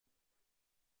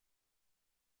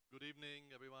Good evening,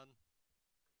 everyone.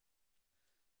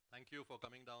 Thank you for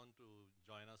coming down to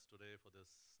join us today for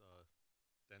this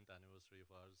 10th anniversary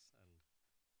of ours. And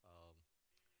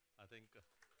I think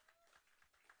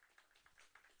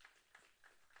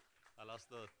I'll ask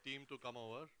the team to come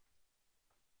over.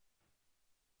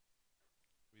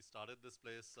 We started this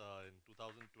place in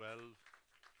 2012.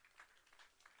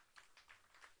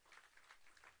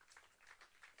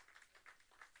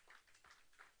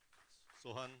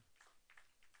 Sohan,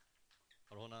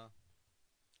 Arona.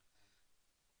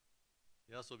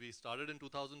 Yeah, so we started in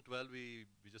 2012. We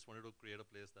just wanted to create a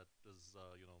place that is,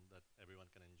 that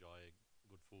everyone can enjoy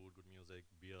good food, good music,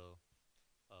 beer,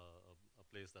 a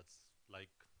place that's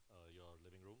like your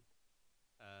living room.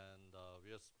 And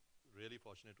we are really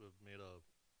fortunate to have made a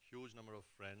huge number of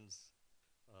friends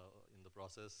in the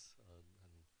process, and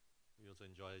we also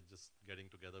enjoy just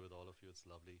getting together with all of you. It's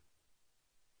lovely.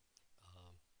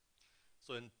 Um,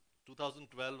 so in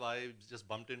 2012, I just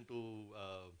bumped into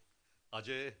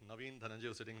Ajay, Naveen Dhananjay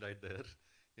was sitting right there,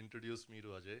 introduced me to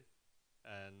Ajay,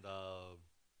 and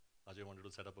Ajay wanted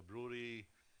to set up a brewery,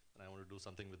 and I wanted to do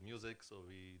something with music, so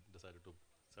we decided to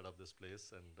set up this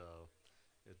place, and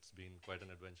it's been quite an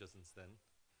adventure since then.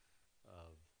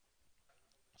 Uh,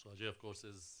 so Ajay, of course,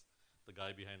 is the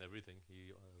guy behind everything.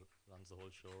 He runs the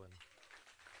whole show, and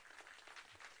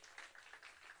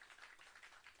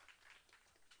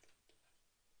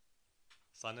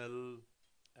Sanil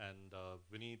and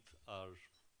Vineet are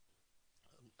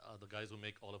the guys who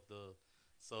make all of the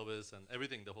service and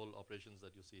everything, the whole operations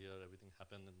that you see here, everything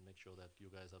happen and make sure that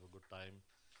you guys have a good time.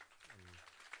 And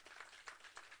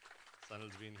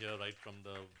Sanil's been here right from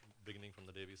the beginning, from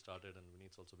the day we started, and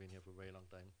Vineet's also been here for a very long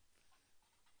time.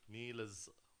 Neil has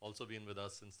also been with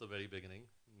us since the very beginning.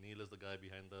 Neil is the guy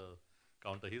behind the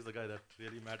counter. He's the guy that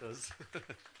really matters.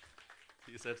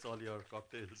 He sets all your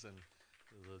cocktails and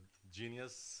is a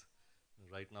genius.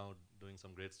 Right now, doing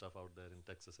some great stuff out there in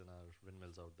Texas in our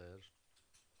windmills out there.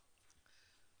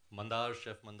 Mandar,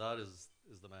 Chef Mandar, is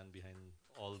the man behind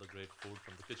all the great food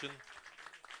from the kitchen.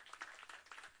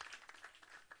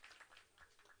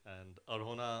 And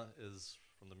Arhona is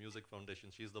from the Music Foundation.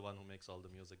 She's the one who makes all the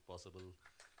music possible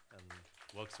and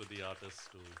works with the artists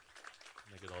to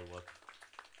make it all work.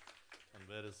 And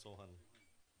where is Sohan?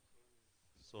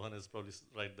 Sohan is probably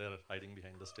right there hiding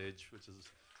behind the stage, which is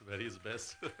where he's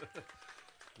best,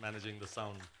 managing the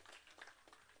sound.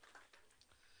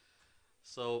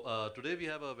 So today we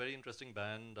have a very interesting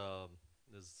band.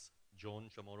 There's Joan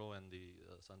Chamorro and the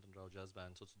Sant Andreu Jazz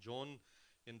Band. So it's Joan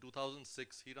in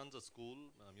 2006. He runs a school,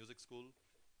 a music school,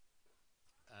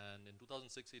 and in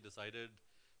 2006 he decided,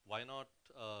 why not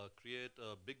create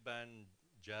a big band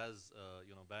jazz,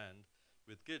 band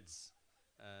with kids.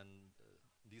 And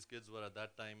these kids were at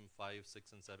that time 5,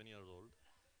 6, and 7 years old.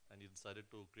 And he decided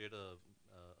to create a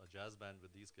jazz band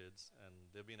with these kids. And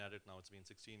they've been at it now. It's been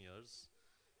 16 years.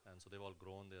 And so they've all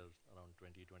grown. They're around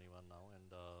 20, 21 now.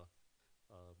 And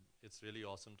it's really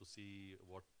awesome to see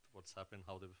what's happened,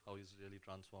 how he's really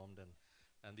transformed,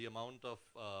 and the amount of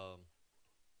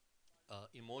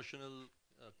emotional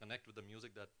connect with the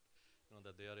music that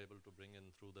that they are able to bring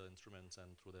in through the instruments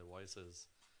and through their voices,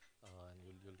 and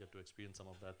you'll get to experience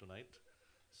some of that tonight.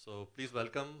 So please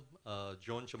welcome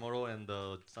Joan Chamorro and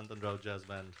the Santandrao Jazz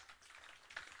Band.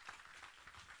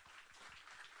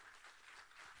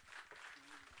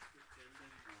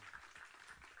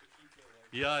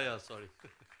 Yeah, sorry.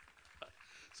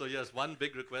 So yes, one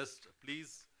big request,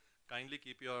 please kindly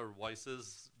keep your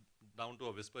voices down to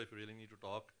a whisper if you really need to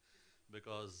talk,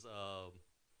 because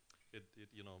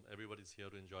everybody's here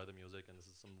to enjoy the music, and this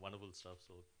is some wonderful stuff.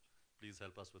 So please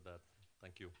help us with that.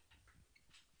 Thank you.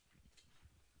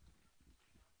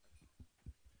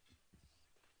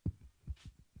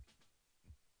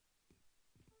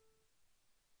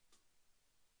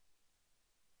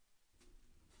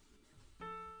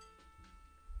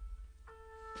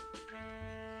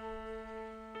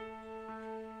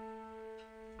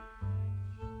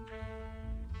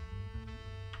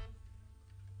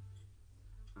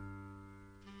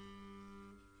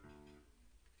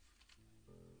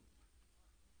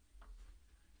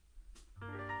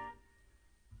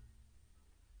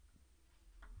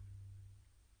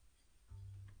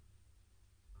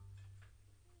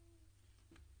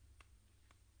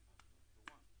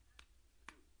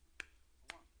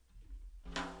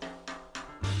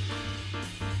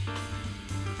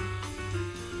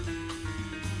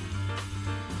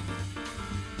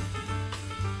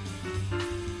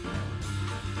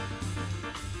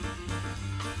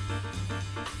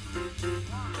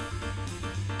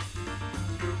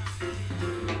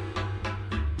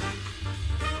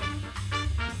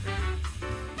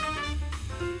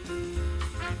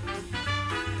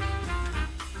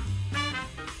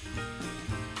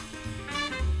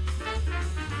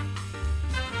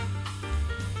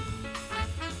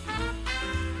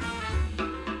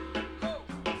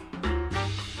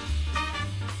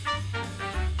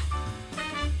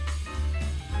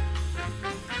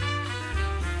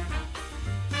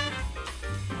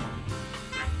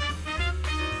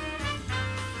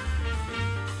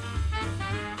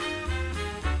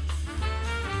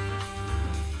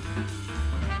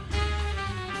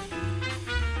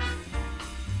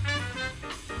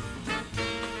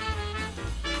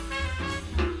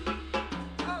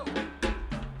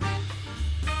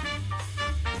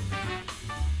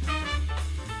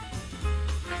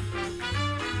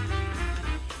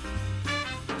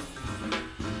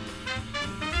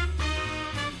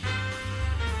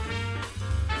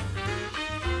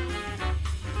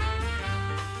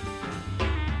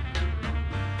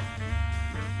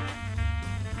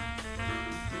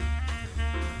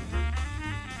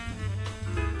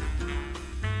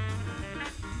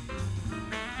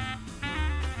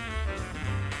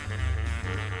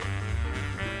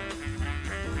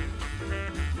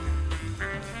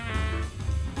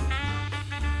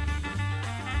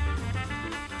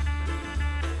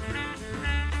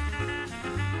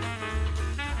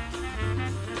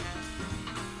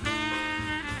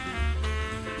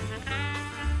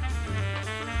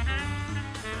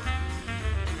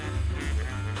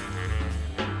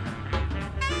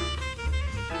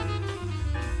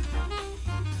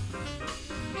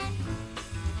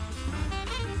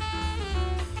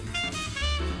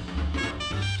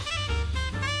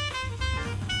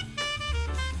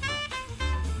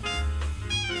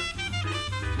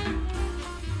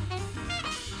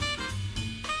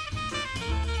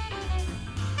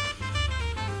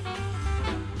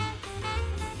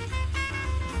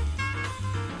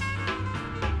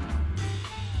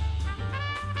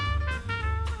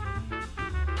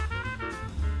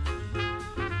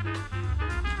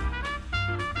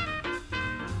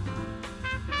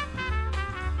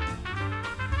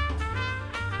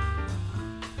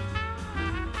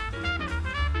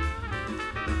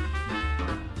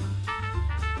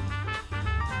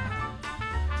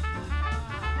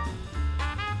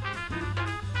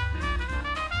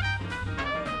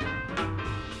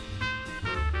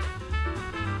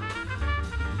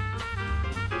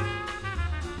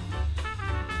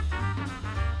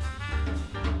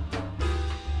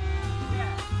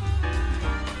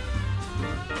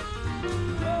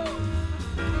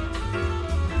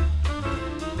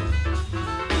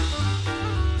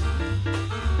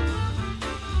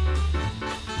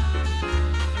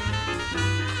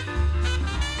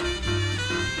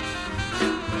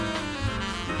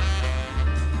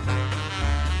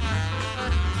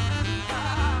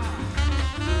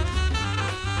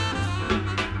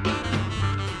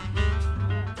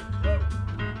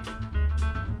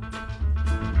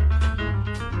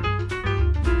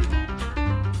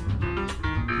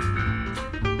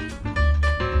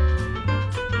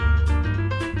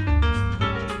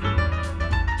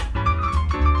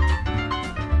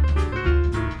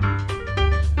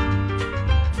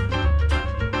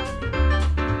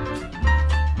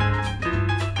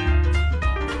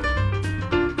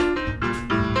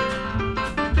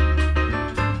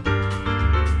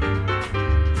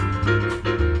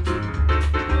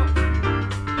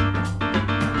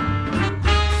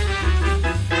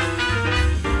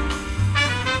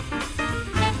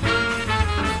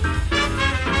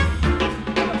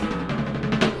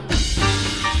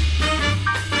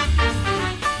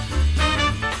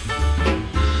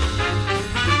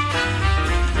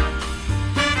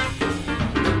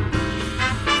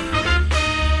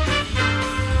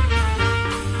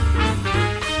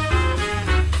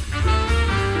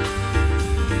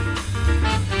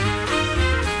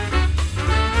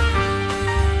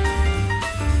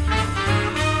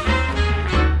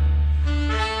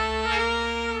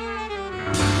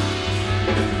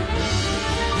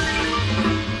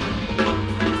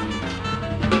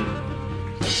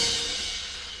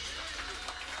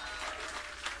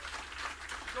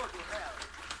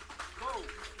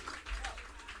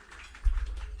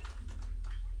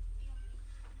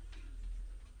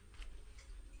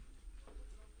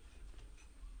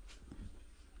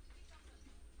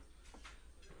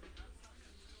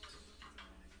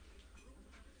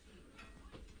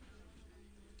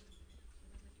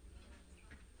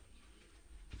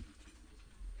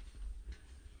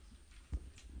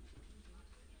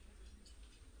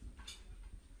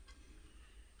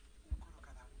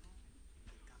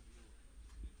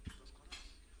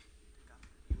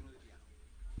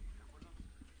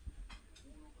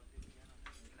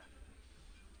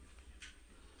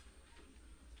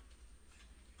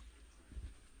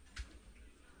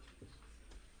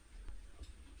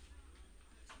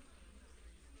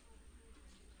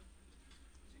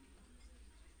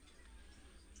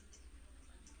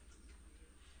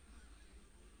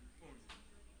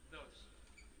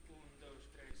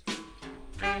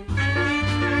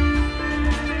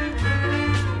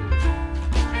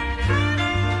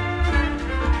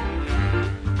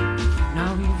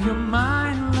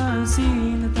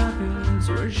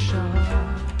 a shot.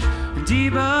 And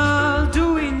evil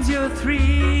doings your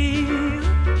thrill.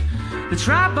 The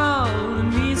trouble, the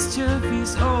mischief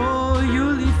is all you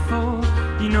live for.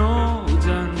 You know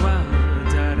darn well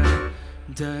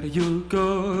that you'll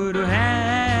go to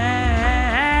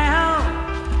hell.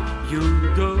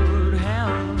 You'll go to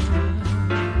hell.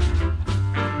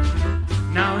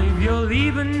 Now if you're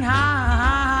living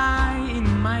high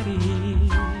and mighty,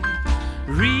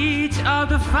 reach out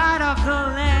the fight of the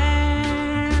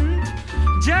land.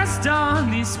 Just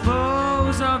don't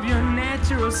dispose of your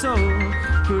natural soul,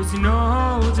 'cause you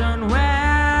know darn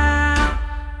well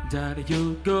that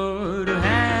you'll go to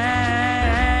hell.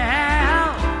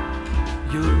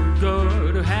 You'll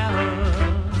go to hell.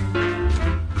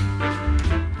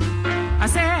 I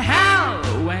say hell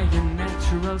where your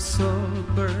natural soul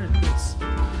burns.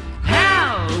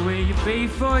 Hell where you pay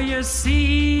for your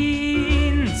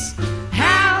sins.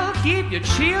 Hell keep your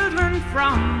children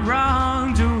from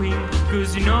wrongdoing,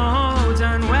 'cause you know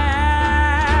darn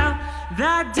well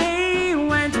that they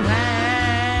went to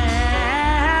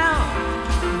hell.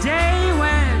 They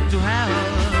went to hell.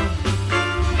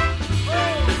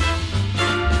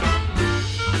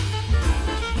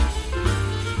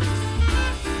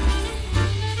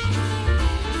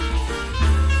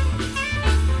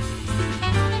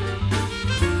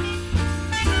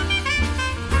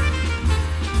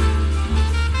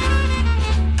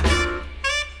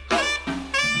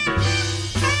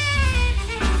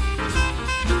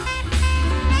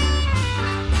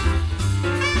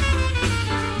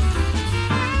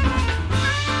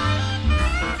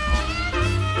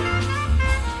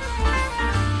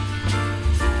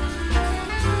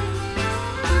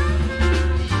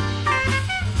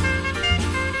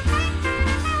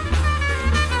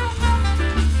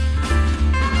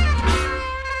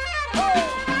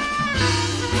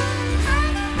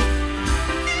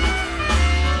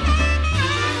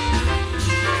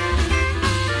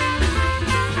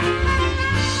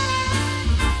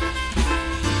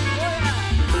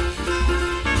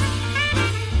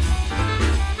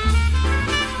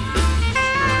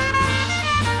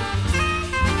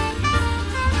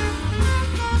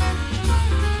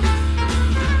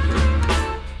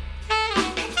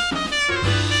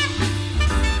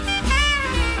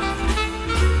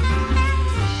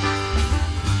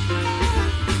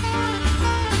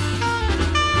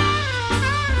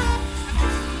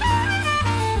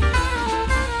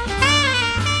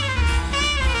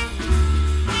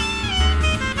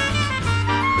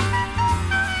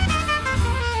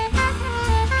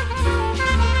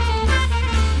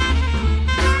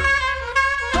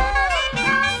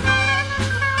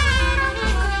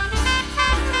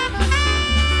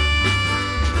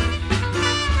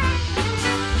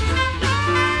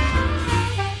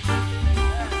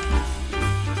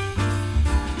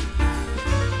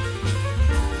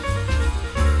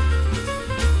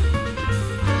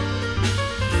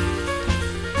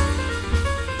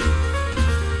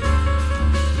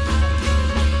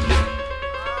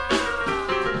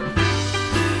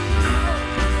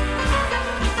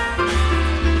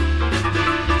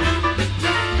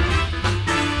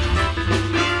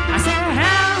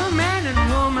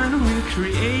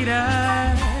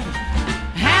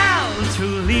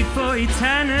 For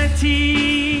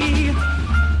eternity,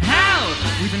 hell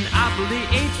with an apple they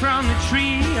ate from the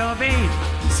tree of age.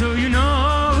 So you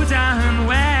know darn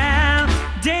well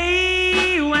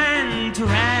they went to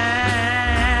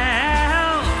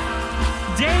hell.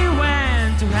 They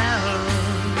went to hell.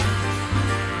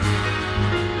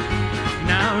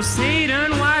 Now Satan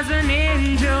was an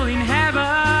angel in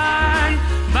heaven,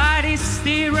 but he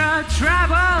still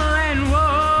trouble and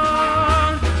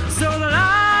woe. So the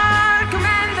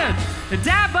the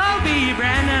devil be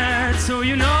branded, so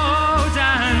you know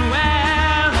darn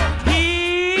well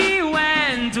he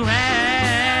went to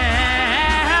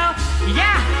hell.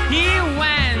 Yeah, he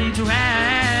went to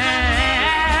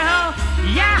hell.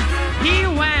 Yeah, he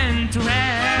went to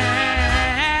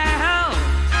hell.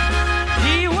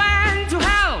 He went to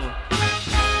hell.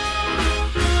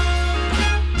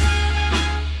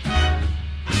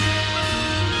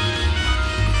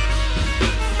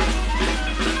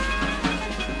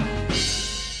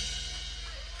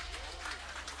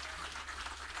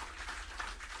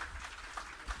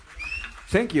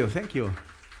 Thank you, thank you.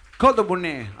 Coldo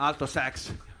Bonnet, alto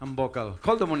sax and vocal.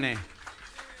 Coldo Bonnet.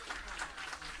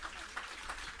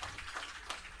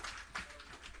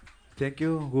 Thank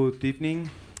you, good evening.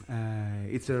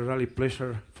 It's a really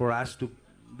pleasure for us to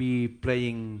be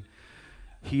playing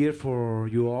here for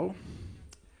you all.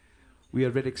 We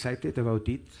are very excited about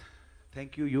it.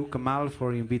 Thank you, Kamal,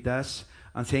 for inviting us.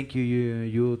 And thank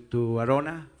you to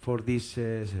Arona for these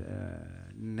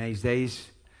nice days.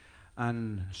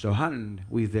 And Sohan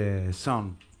with the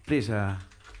song. Please.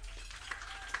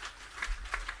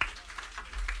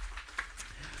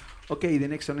 Okay, the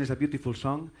next song is a beautiful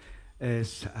song.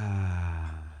 It's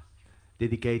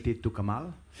dedicated to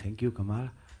Kamal. Thank you, Kamal.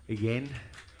 Again,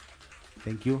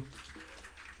 thank you.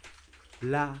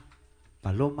 La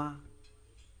Paloma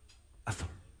Azul.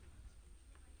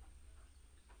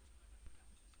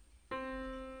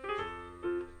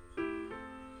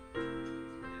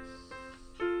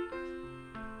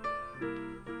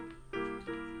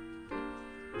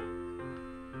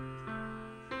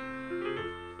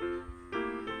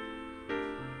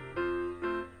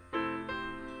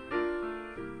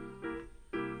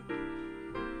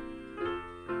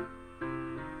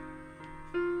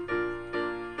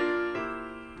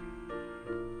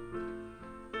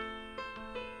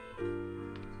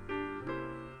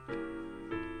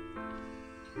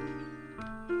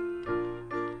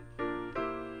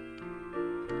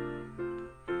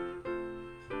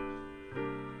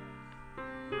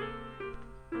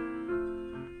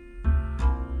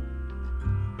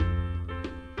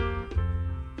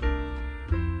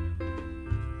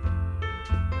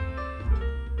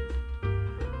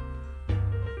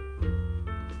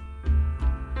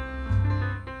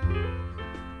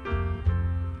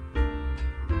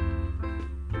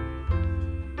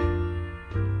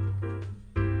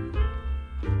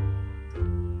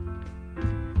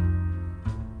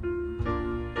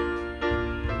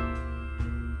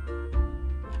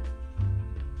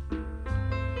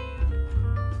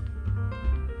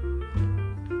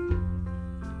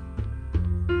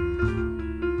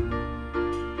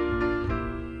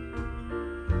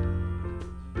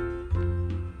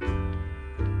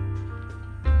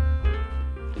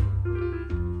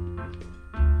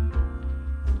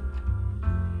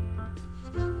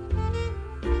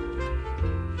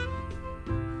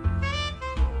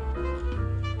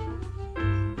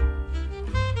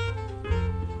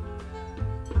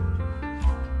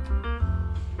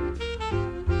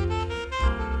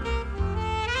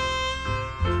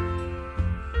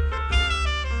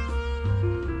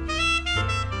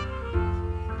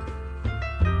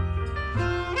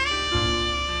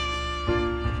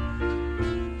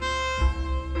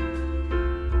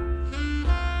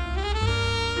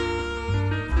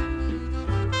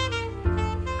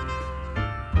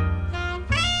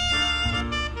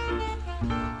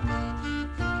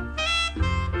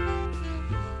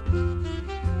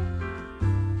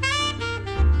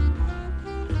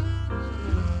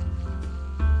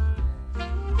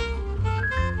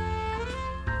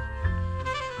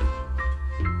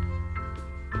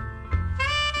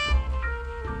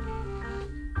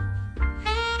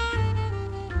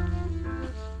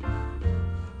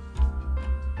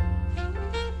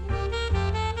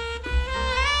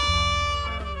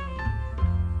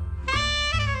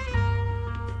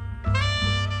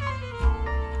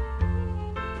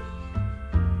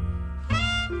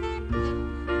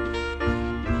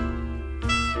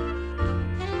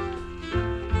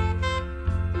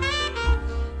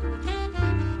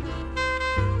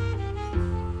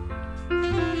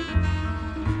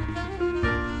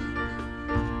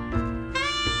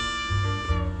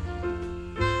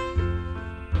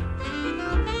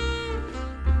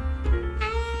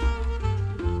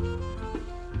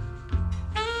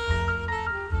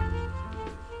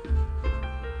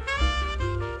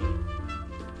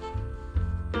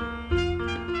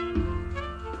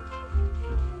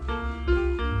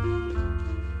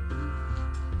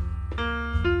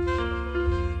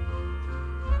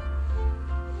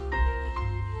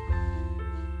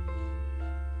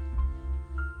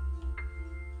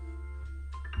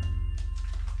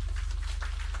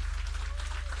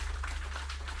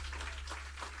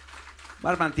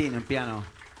 Barbantino in piano.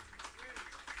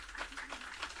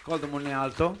 Coldemon in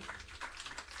alto.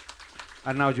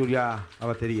 Arnau Giulia a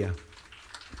batteria.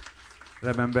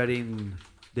 Remembering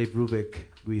Dave Brubeck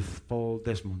with Paul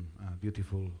Desmond, a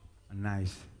beautiful and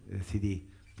nice CD,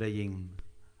 playing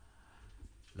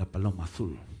La Paloma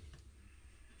Azul.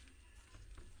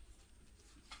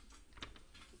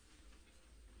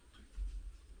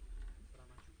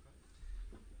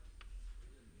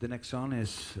 The next song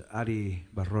is Ari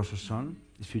Barroso's song.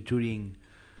 It's featuring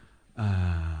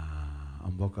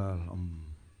on vocal on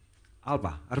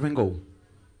Alba Arbengo.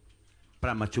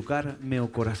 Para machucar meu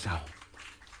coração.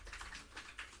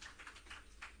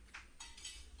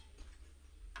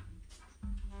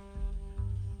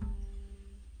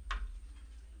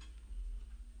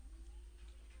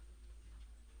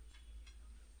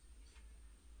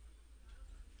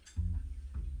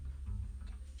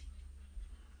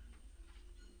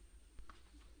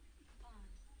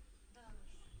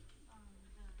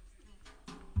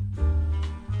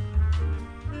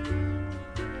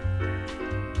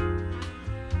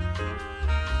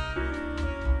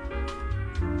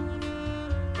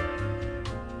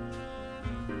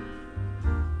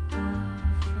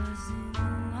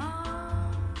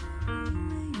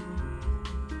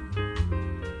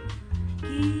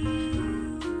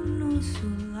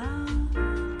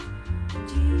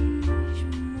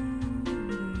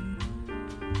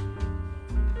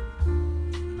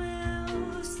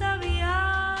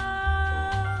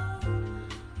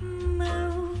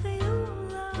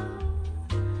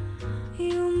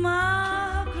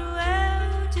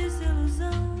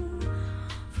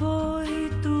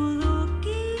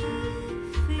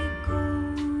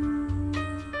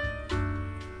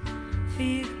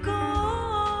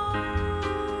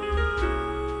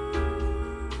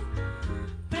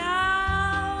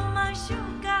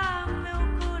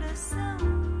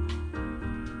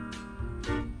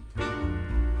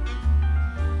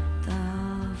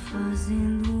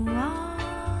 fazendo ano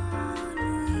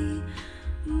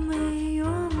e meio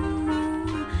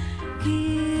amor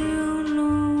que o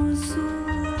nosso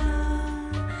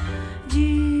lar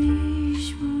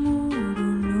desmoronou.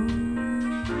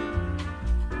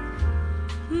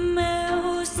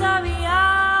 Meu sabiá,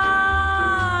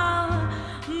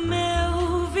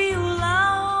 meu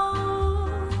violão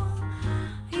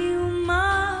e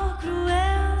uma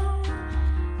cruel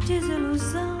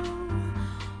desilusão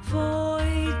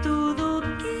foi tudo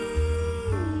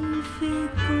que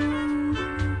ficou,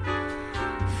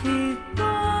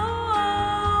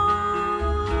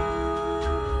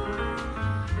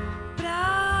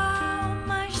 pra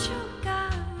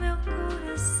machucar meu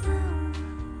coração.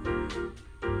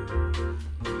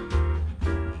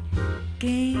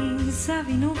 Quem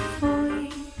sabe não foi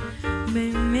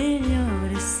bem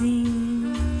melhor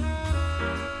assim,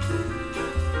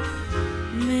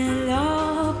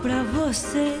 melhor pra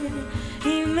você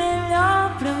e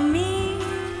melhor pra mim.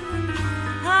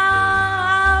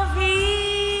 A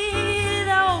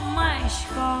vida é uma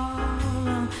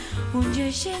escola onde a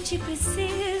gente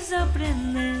precisa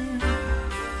aprender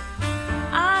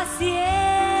a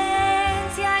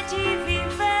ciência de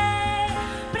viver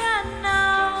pra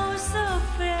não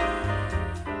sofrer.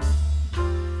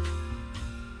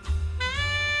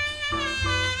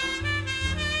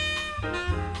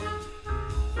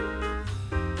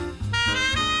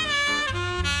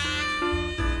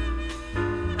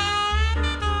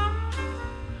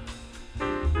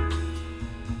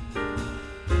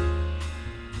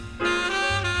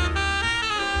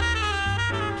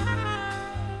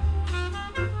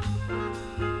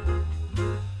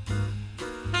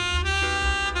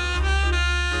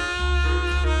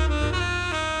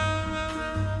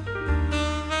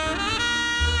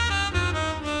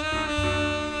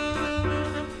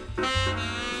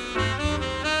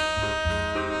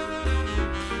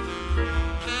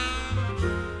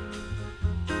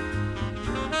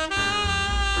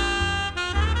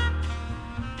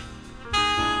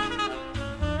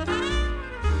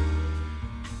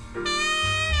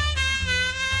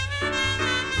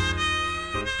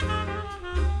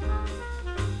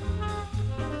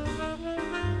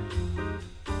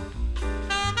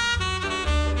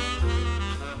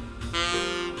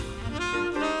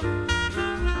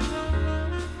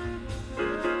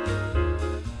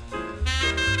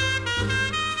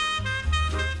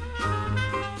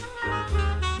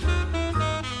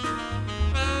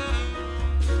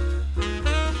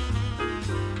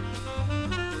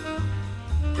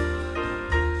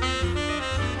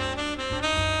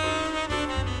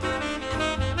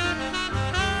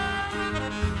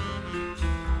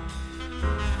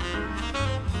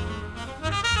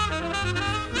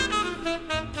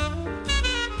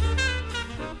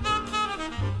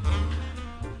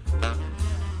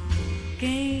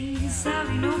 Quem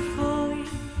sabe não foi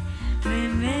bem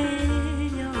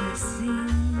melhor assim,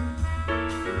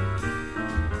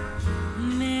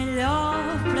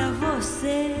 melhor pra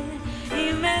você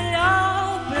e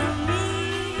melhor pra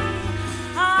mim.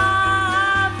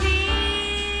 A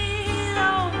vida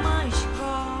é uma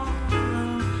escola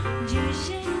onde a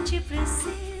gente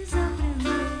precisa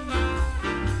aprender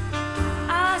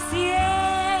a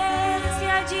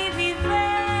ciência de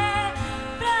viver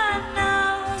pra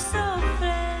não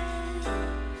sofrer.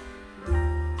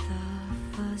 Tá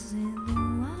fazendo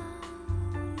ano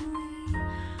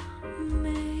e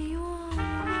meio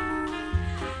amor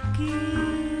que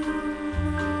o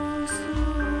nosso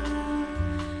lar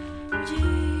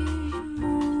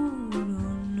desmoronou.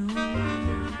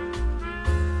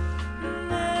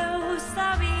 Meu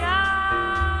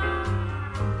sabiá,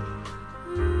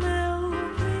 meu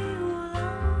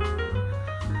violão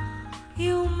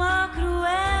e uma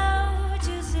cruel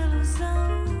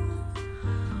desilusão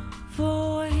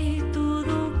foi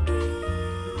tudo que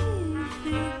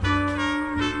ficou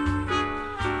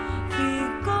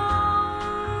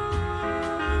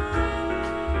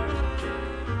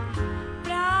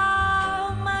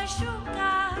pra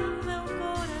machucar meu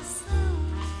coração.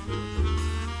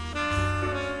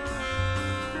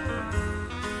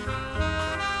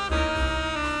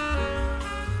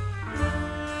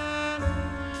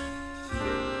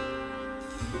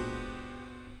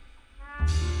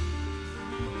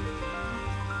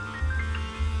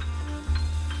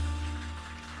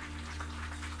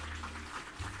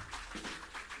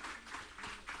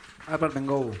 Albert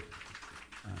Mengou.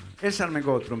 És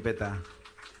Armengou, trompeta.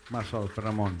 Marsol,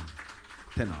 Ramon,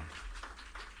 tenor.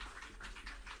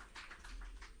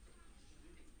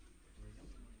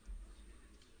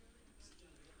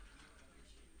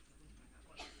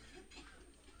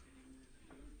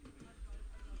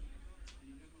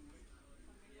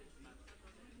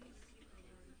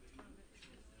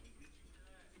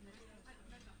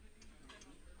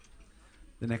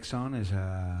 The next song is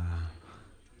a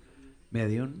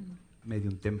medium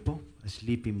tempo, a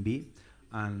Sleeping Bee,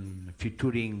 and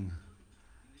featuring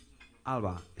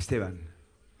Alba Esteban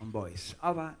on voice.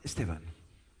 Alba Esteban.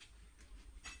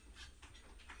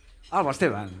 Alba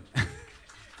Esteban.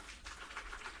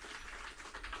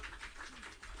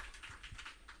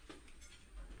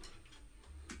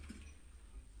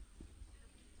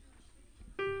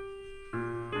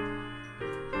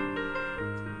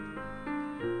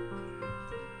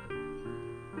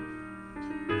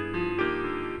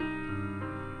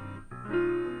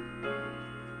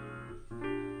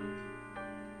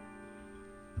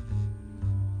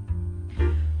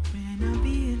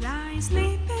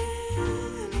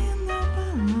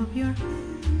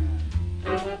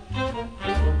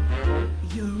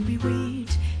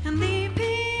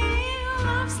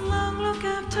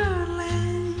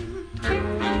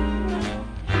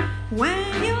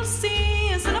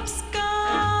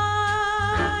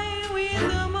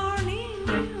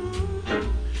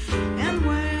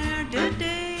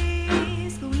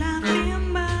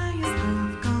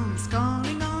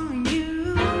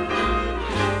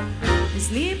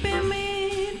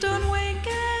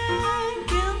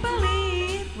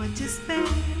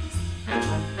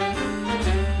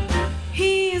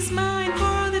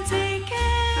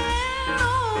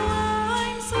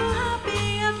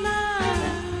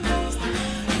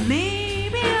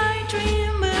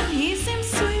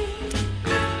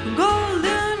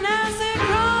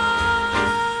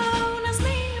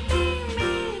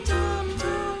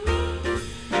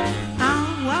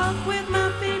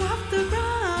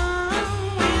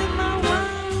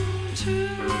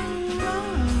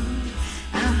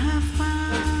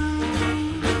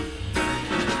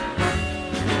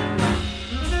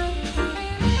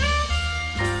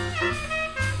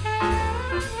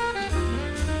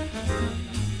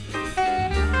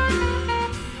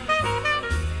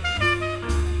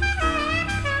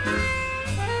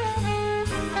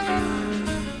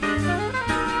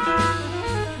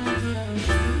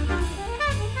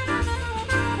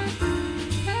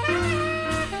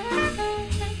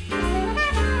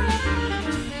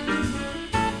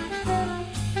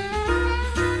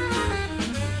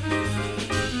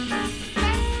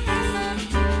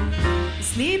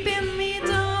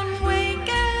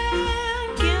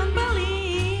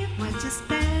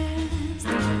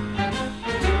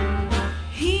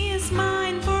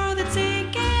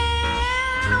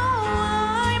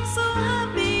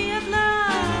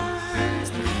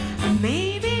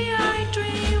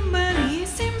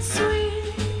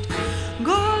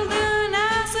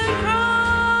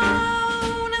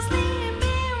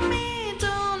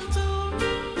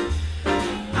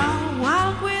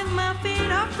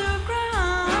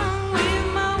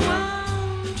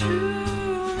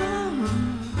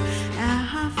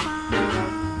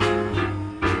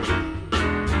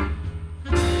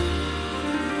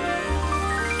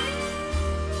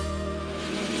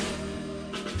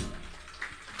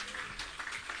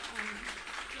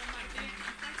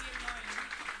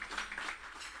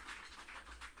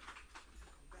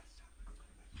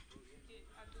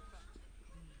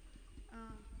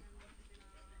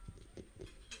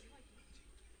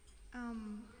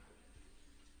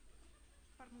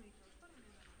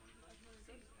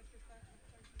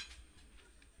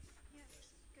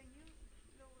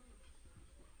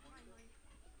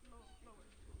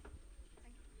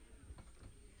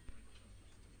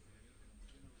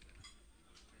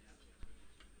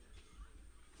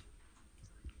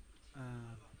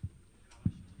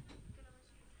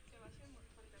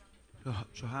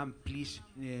 Soham, please,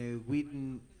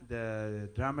 the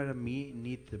drummer and me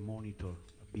need the monitor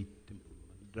a bit.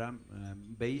 Drum,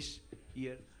 bass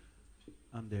here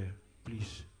and there,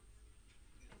 please.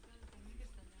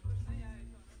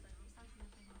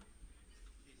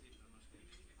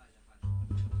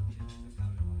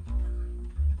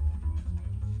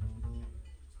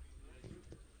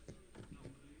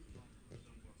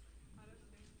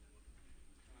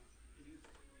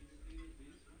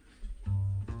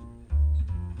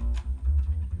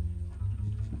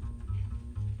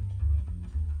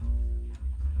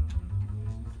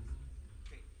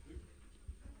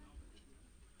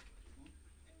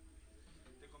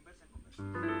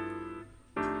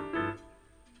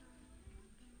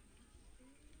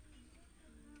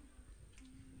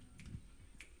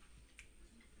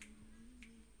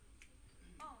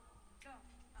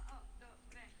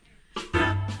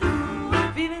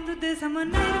 Vivendo dessa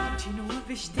maneira, continua a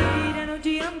besteira, não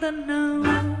adianta não.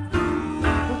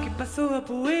 O que passou a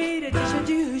poeira, deixa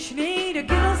de roxineira,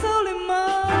 que não sou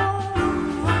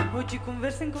limão. Ou de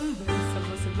conversa em conversa,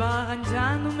 você vai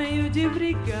arranjar no meio de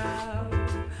brigar.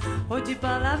 Ou de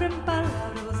palavra em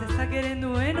palavra você está querendo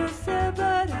nos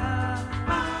separar.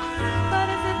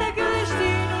 Parece até que o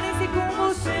destino nesse com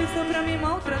você só pra me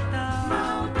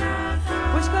maltratar.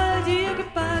 Pois cada dia que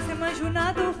passa é mais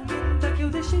uma tormenta que eu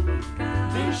deixei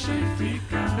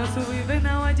ficar. Nosso viver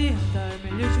não adianta, é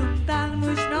melhor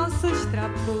juntar-nos nossos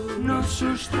trapos.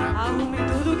 Arrume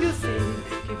tudo que eu sei,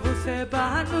 que você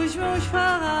barra nos meus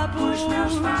farrapos.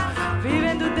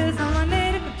 Vivendo dessa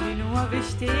maneira, continua a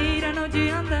besteira, não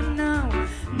adianta não.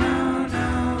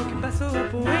 O que passou a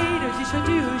poeira, de chão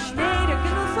de rosneira, que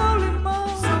não sou limão.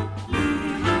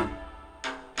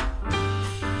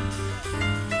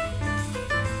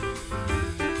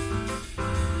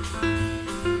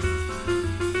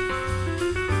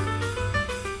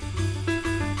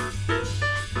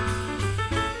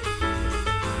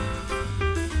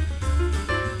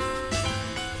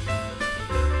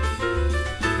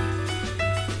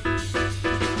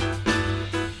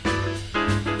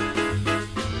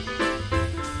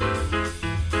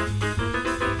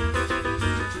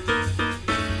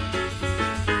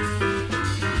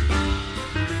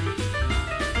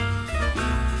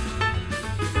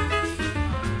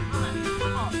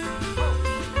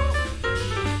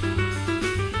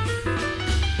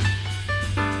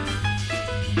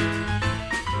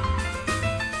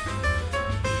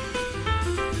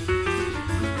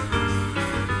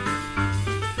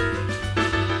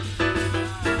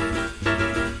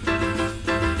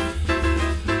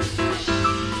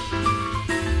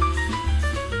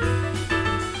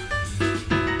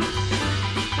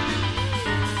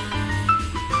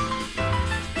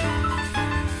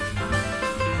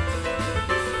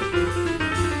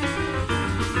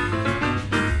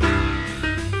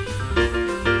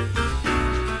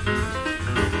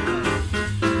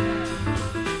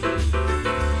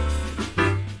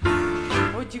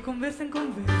 Conversa em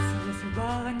conversa, você vai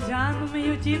arranjando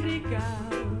meio de brigar.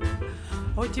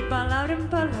 Ou de palavra em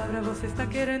palavra, você está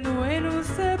querendo nos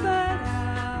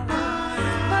separar.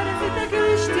 Parece até que o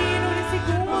destino disse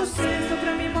com você só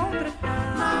pra me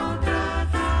maltratar.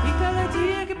 E cada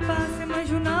dia que passa é mais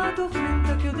uma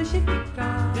tormenta que eu deixei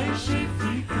ficar.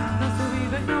 Nosso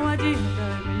viver não adianta,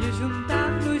 é melhor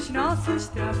juntar-nos nossos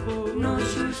trapos.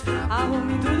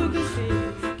 Arrume tudo que eu sei,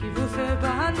 que você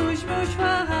barra nos meus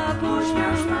farrapos.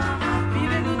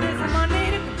 Vivendo dessa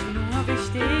maneira, continua a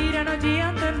besteira, não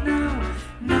adianta não.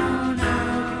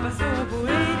 O que passou a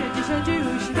poeira, de chão de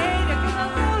rosneira, que eu não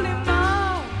sou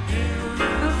limão.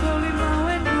 Não sou limão,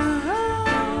 é não.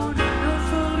 Não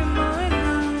sou limão, é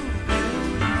não.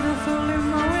 Não sou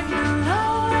limão, é não.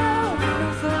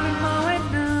 Não sou limão, é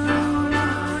não.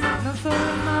 Não sou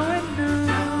limão, é não.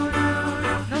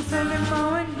 Não sou limão,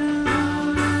 é não.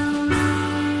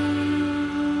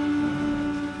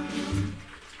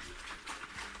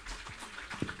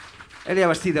 Elia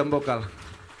Bastida en vocal.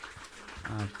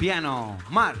 Piano,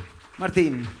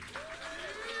 Martín.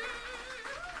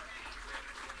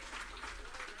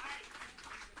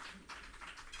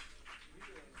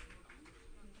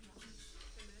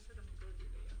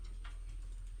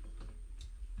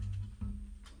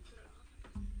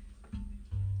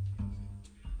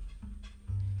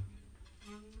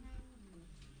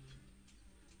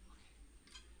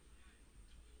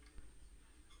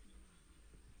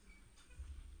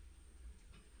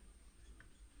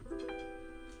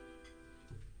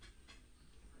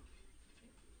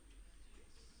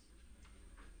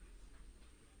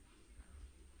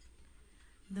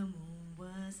 The moon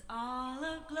was all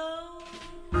aglow,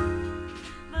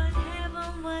 but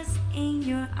heaven was in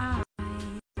your eyes.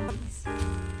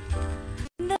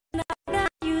 The night that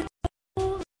you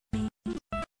told me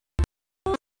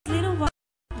those little white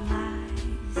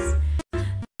lies,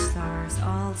 the stars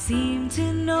all seem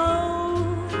to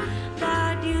know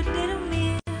that you didn't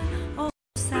mean all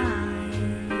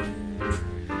signs.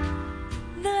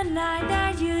 The night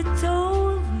that you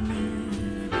told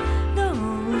me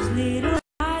those little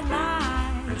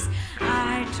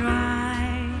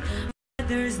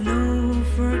there's no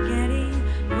forgetting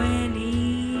when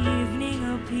evening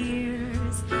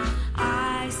appears.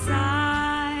 I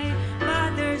sigh,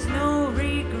 but there's no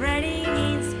regretting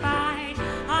in spite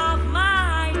of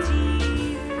my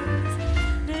tears.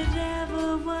 The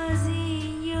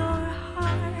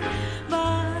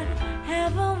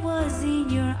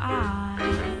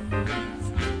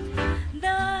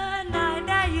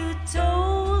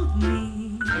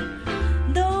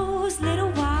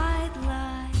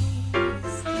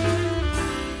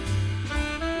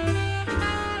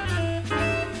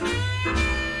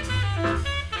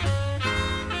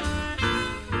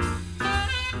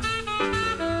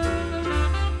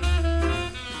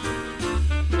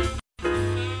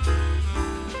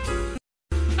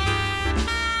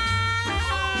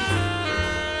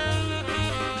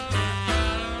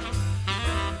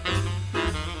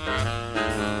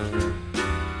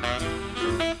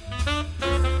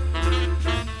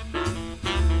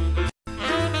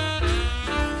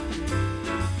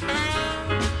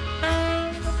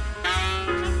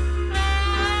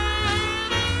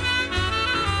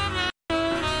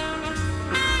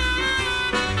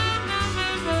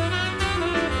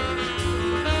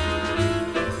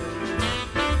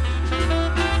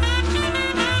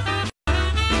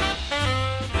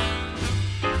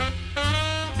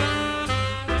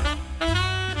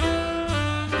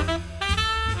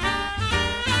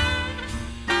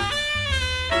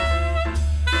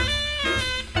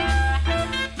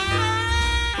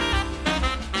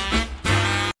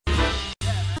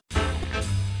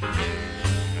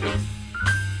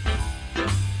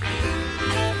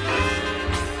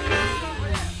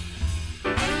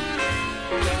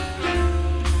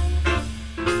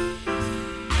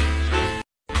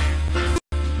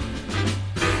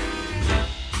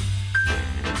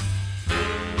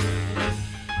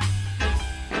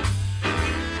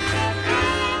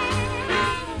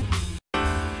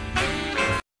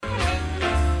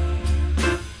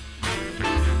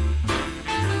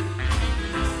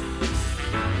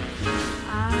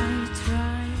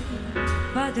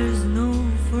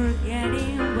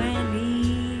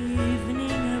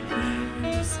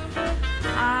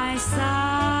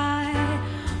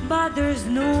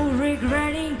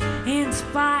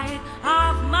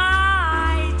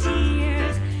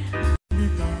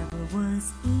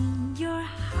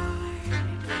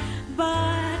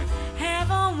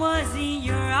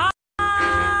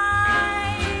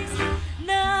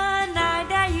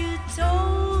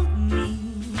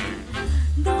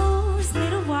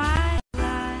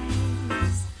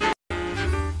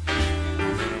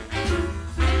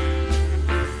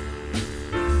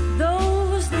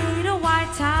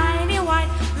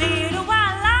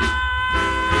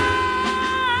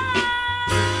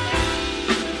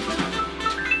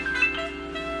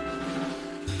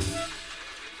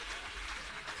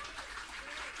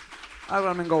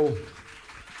Abraham and go.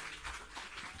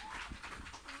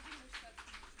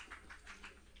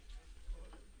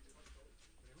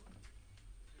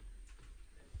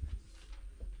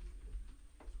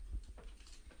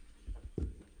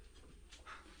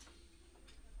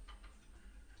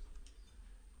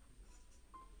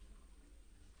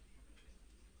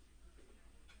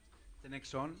 The next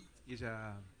song is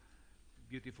a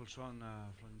beautiful song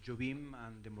from Jobim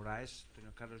and the Moraes,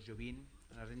 Carlos Jobim,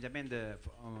 an arrangement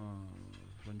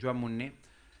from Joan Monnet.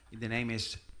 The name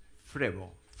is Frevo.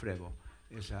 Frevo.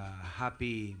 It's a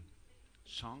happy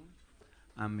song.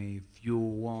 If you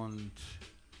want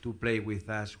to play with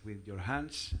us with your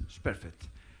hands, it's perfect.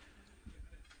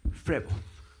 Frevo.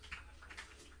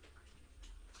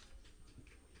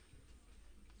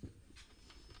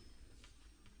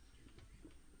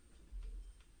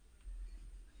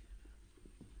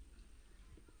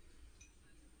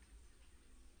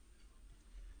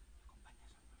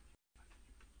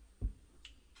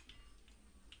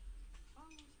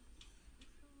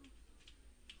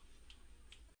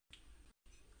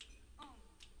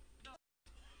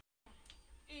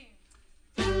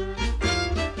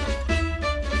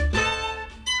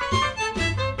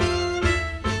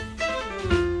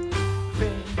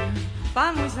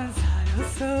 Vamos dançar ao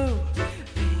sol,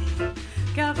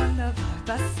 vem, que a banda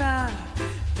vai passar,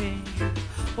 vem,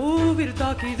 ouvir o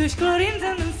toque dos clarins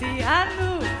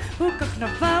anunciando o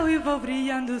carnaval e vou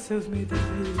brilhando seus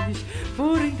metais,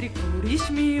 por entre cores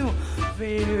mil,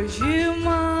 vejo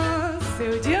uma,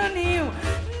 seu Dioninho,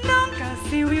 nunca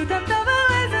se viu tanta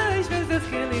beleza, os meus deus,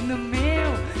 que lindo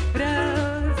meu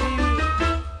Brasil.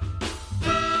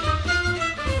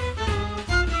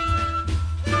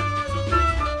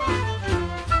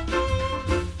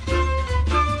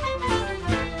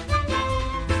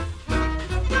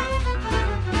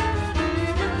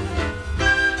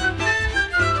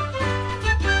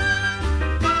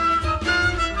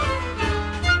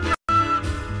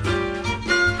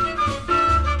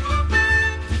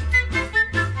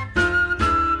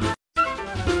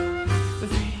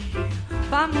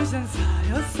 Vamos dançar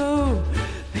ao sol,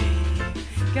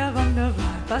 vem, que a banda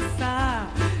vai passar,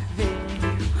 vem,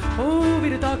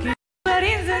 ouvir o toque dos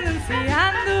clarins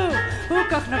anunciando o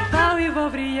carnaval e vou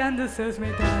brilhando seus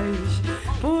metais,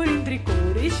 por entre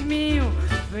cores mil,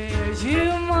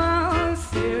 vejo uma,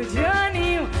 seu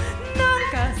Dioninho,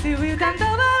 nunca se viu tanta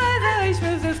beleza, os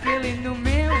meus deus, que lindo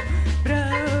meu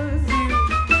Brasil.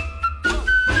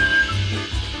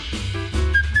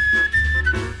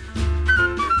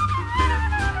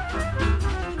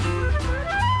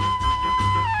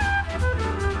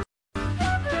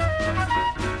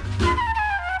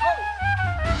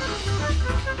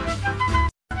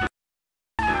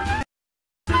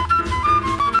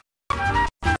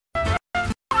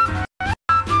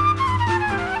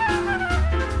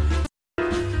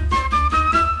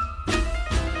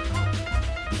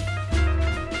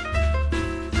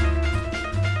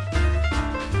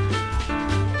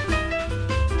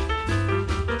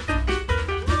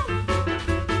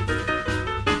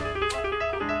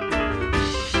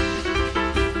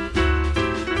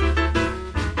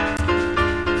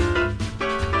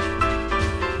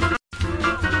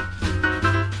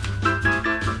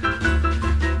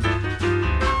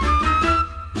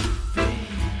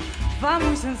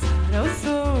 Vamos dançar ao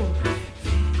sol,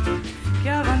 vem, que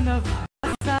a banda vai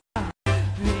passar,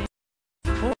 vem,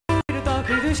 ouvir o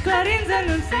toque dos clarins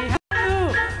anunciando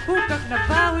o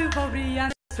carnaval e vou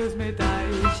brilhando seus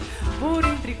metais, por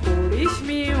entre cores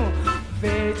mil,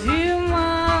 verde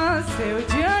uma, seu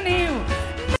Dioninho,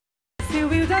 se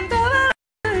viu tanta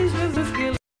beleza, meus deus, que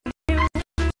lindo.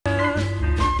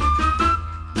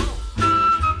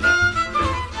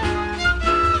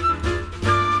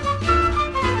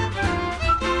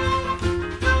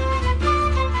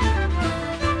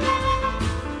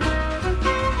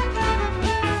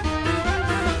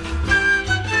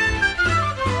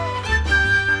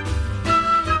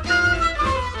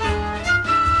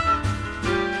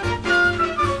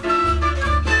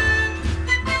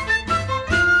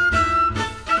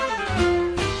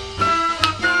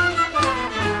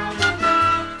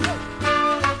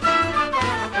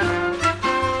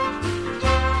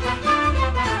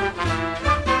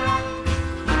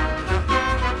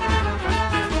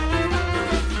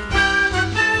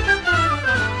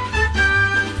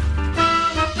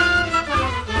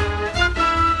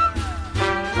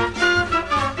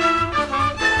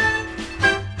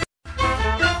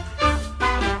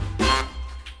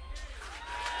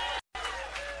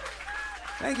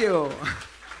 Thank you.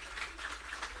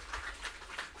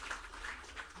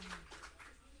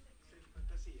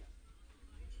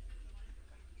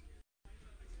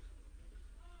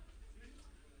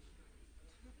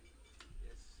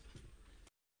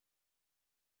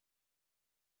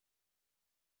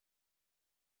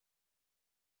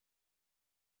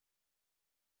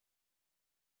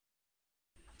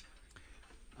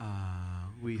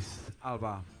 with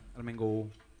Alba Armengol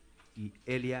i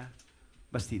Elia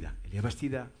Bastida. Elia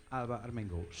Bastida, Alba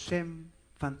Armengol. Sem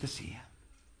fantasia.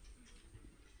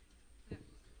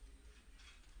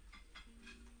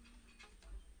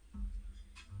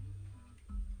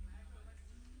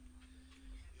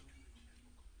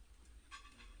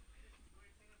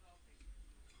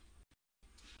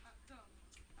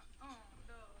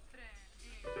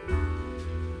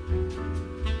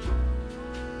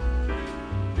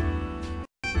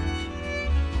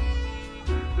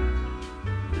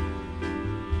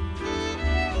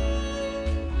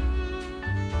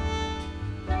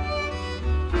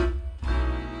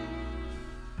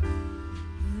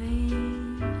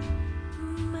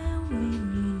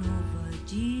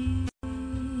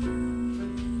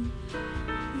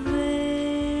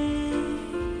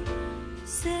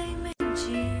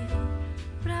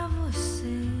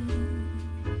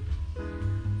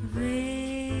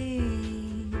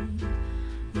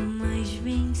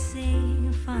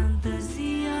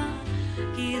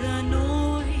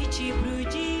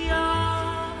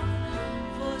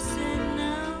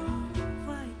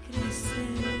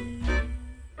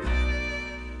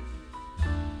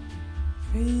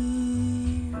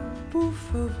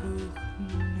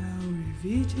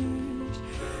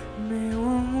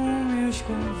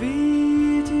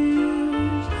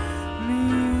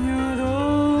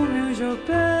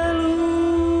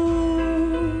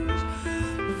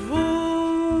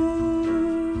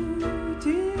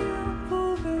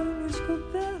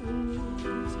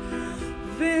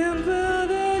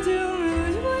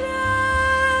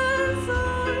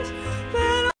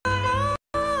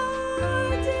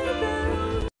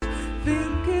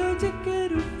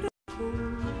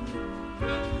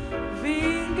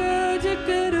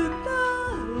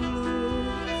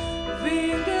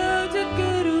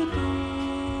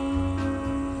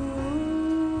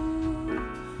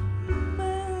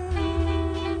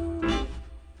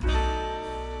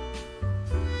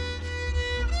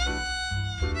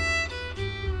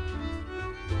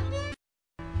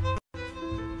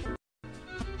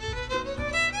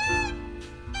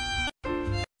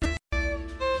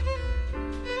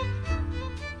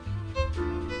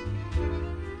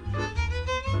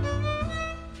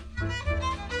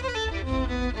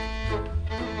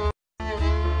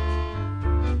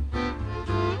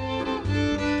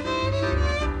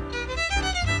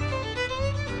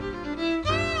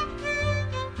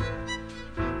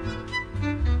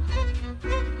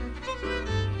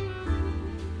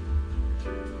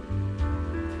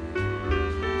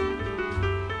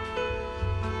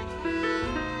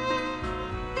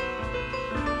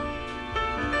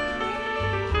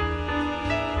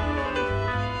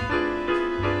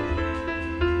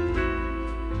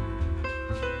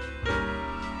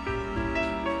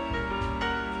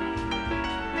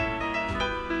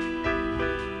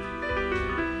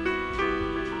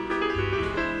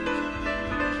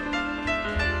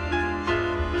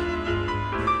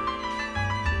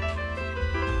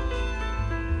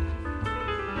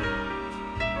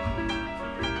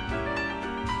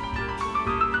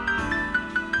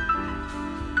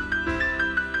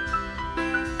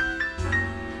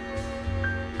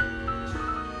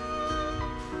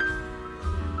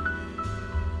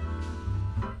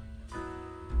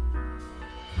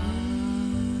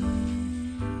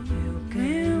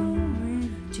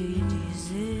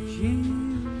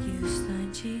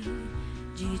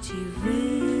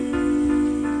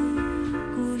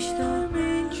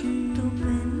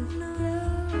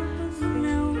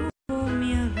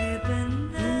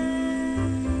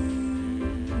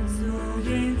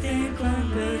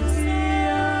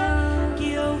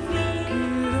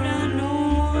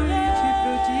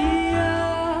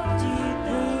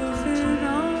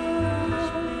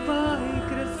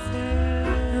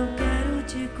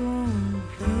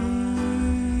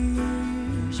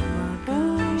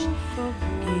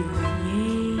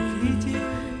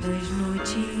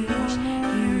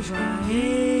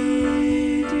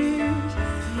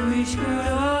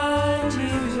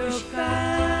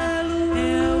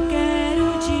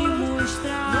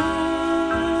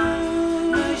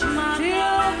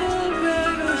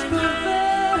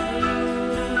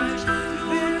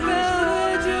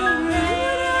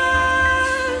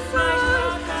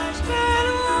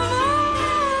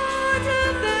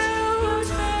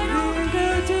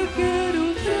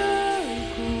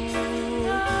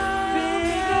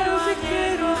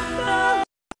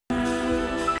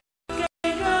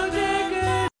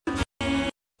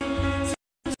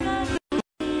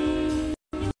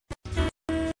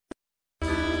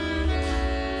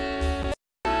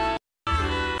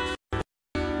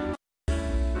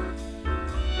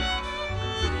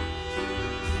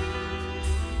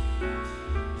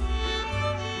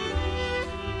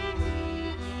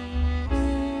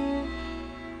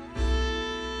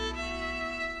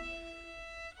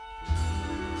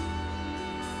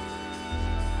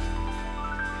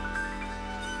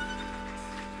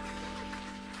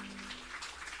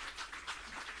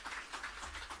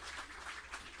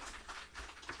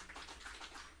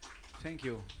 Thank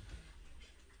you.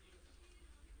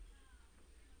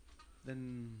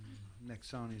 Then next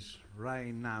song is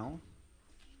Right Now,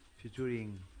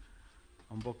 featuring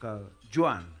on vocal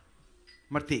Joan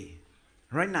Martí.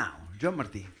 Right Now, Joan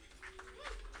Martí.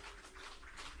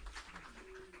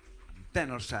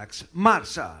 Tenor sax,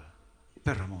 Marçal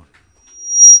Perramon.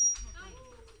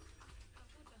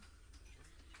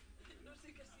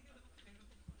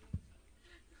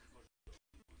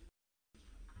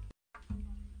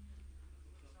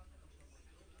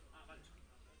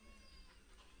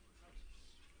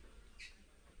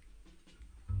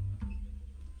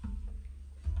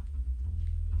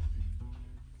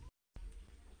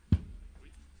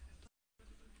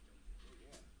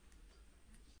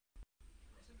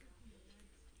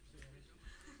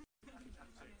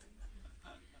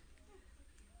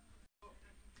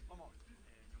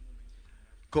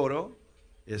 Coro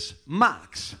is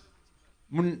Max,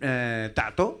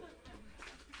 Tato,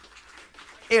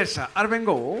 Elsa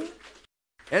Arbengo,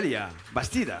 Elia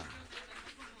Bastida.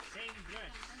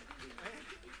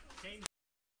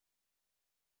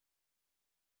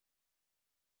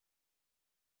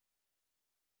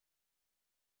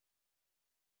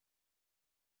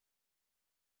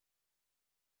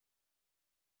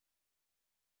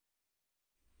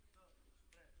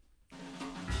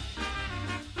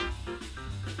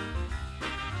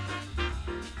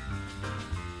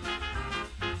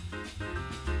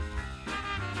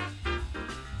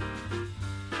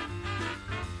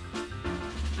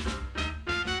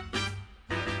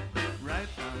 Right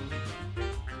now,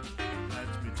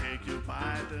 let me take you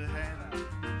by the hand.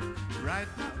 Right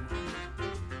now,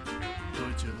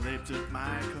 put your lips at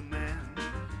my command.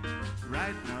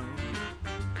 Right now,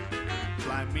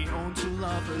 climb me onto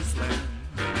lover's land.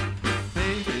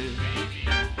 Baby,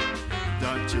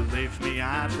 don't you leave me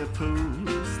at the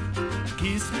post.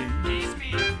 Kiss me,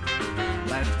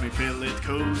 let me feel it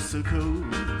coast to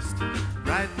coast.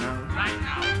 Right now,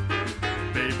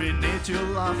 baby, need your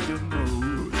love the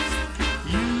most.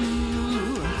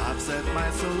 You have set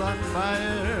my soul on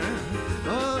fire.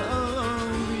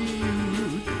 Only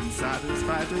you can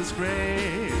satisfy this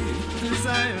great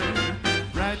desire.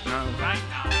 Right now,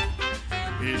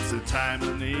 it's a time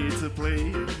and it's a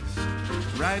place.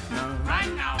 Right now,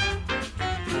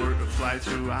 for a flight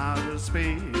through outer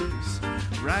space.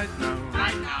 Right now,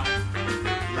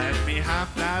 let me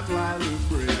have that wild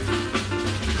embrace.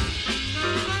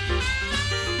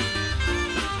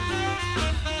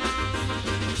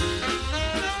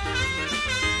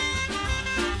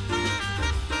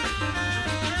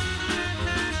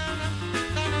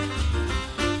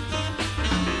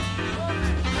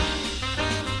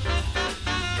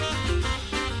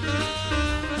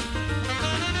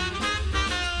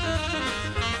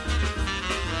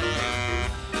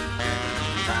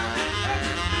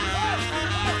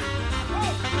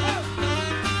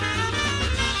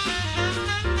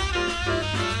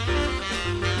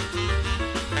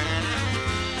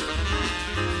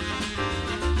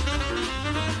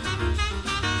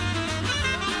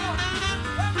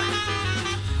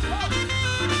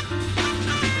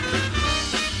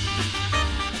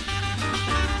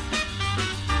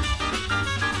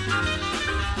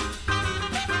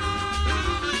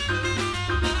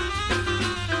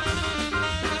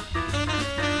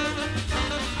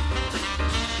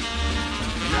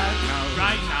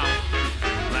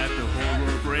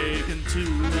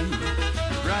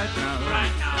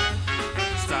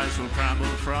 Stars will crumble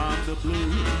from the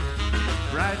blue.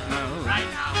 Right now,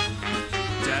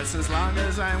 just as long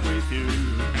as I'm with you.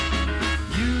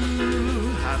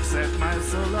 You have set my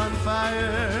soul on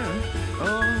fire.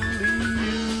 Only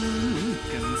you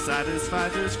can satisfy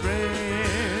this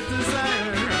great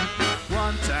desire.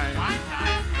 One time,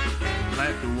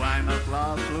 let the wine of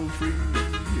love flow free.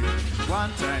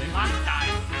 One time,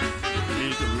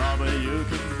 be the lover you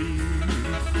can be.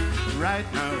 Right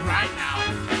now,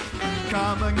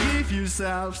 come and give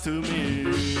yourselves to me.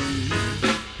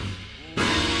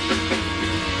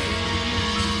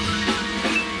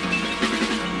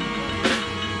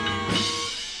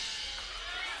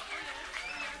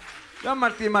 Joan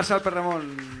Martí, Marçal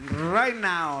Perramon, right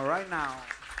now.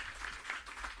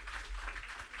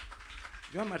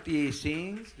 Joan Martí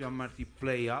sings, Joan Martí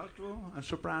play alto and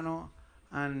soprano,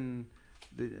 and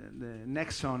the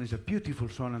next song is a beautiful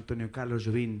song, Antonio Carlos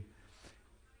Jobim,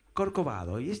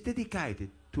 Corcovado. It's dedicated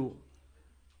to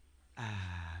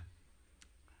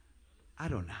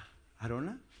Arona.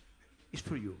 Arona is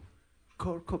for you.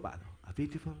 Corcovado, a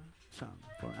beautiful song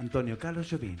for Antonio Carlos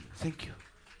Jobim. Thank you.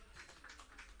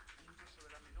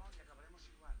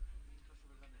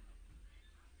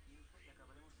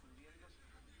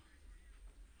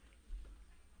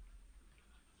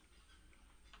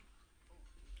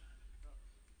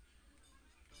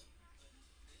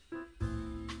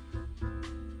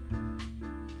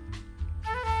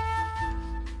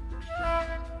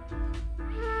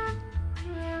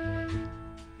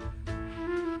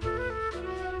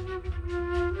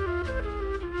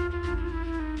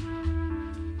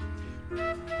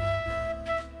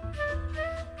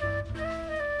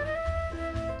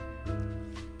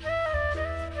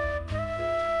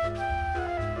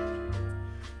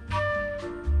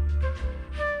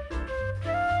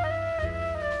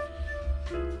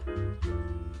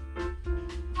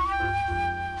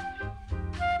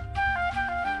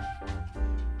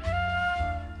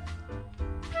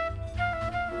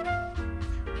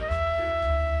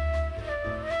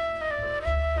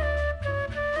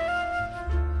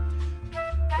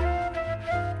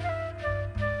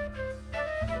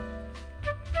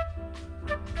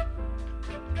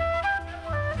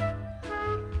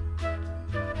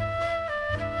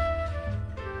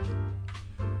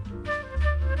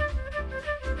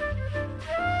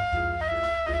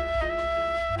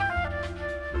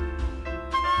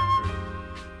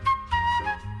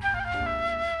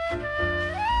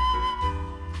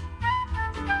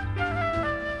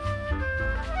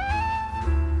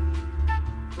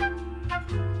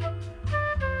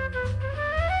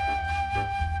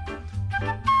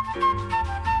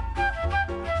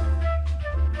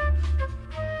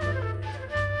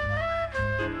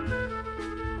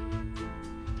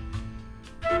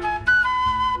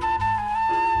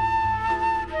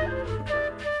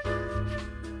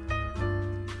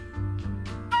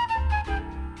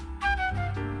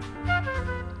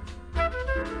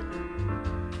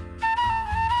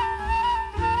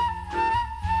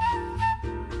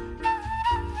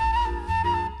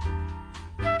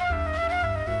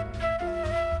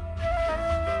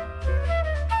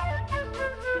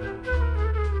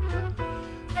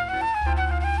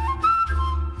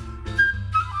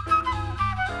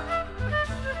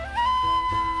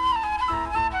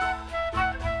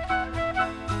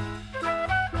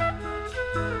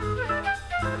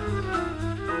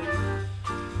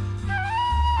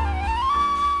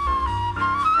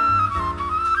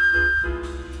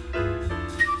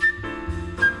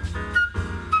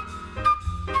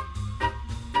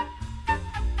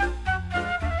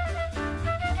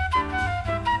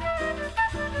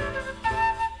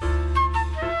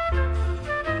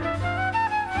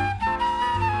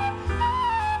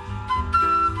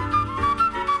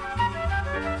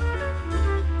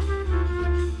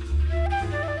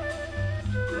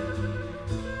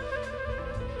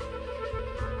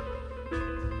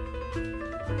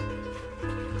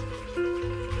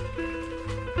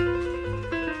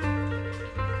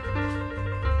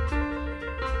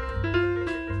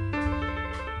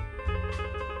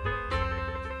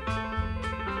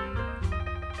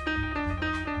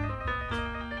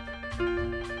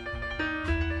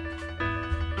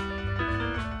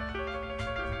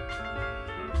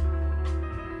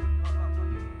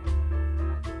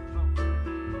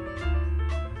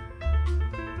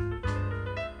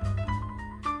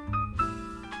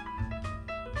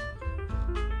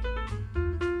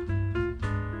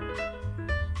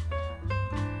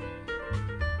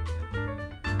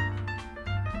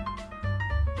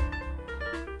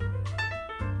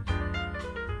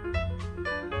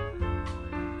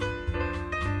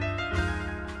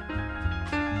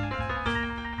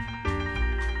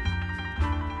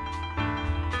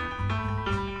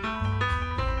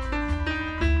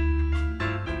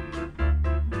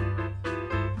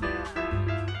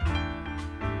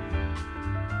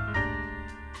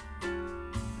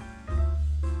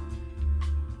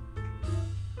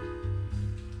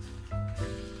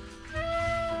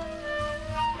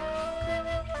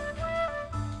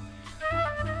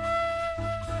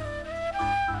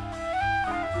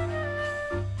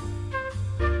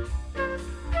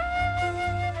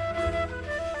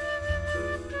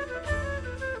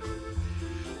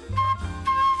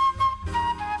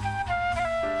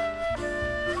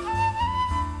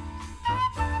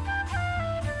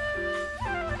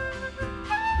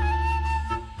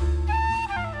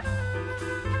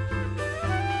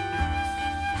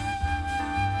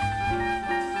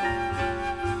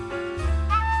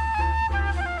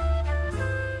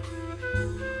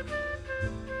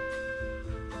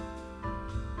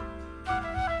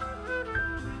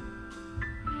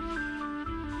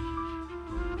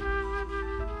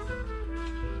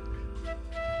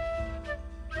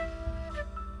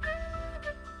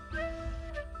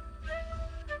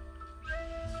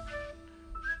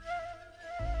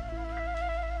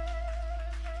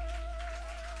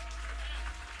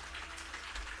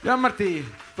 Joan Martí,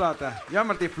 flauta. Joan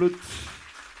Martí, flute.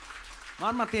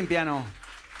 Marc Martín, piano.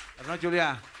 Arnaud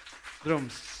Julià,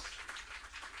 drums.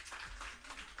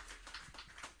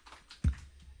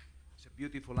 It's a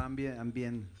beautiful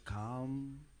ambient,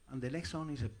 calm. And the next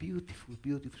song is a beautiful,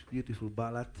 beautiful, beautiful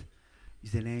ballad.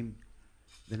 Is the name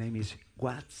is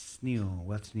What's New,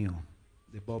 What's New?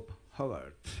 The Bob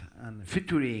Hogarth, and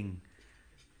featuring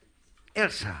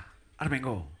Elsa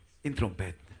Armengol in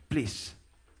trumpet. Please,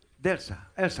 Elsa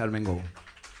Armengol.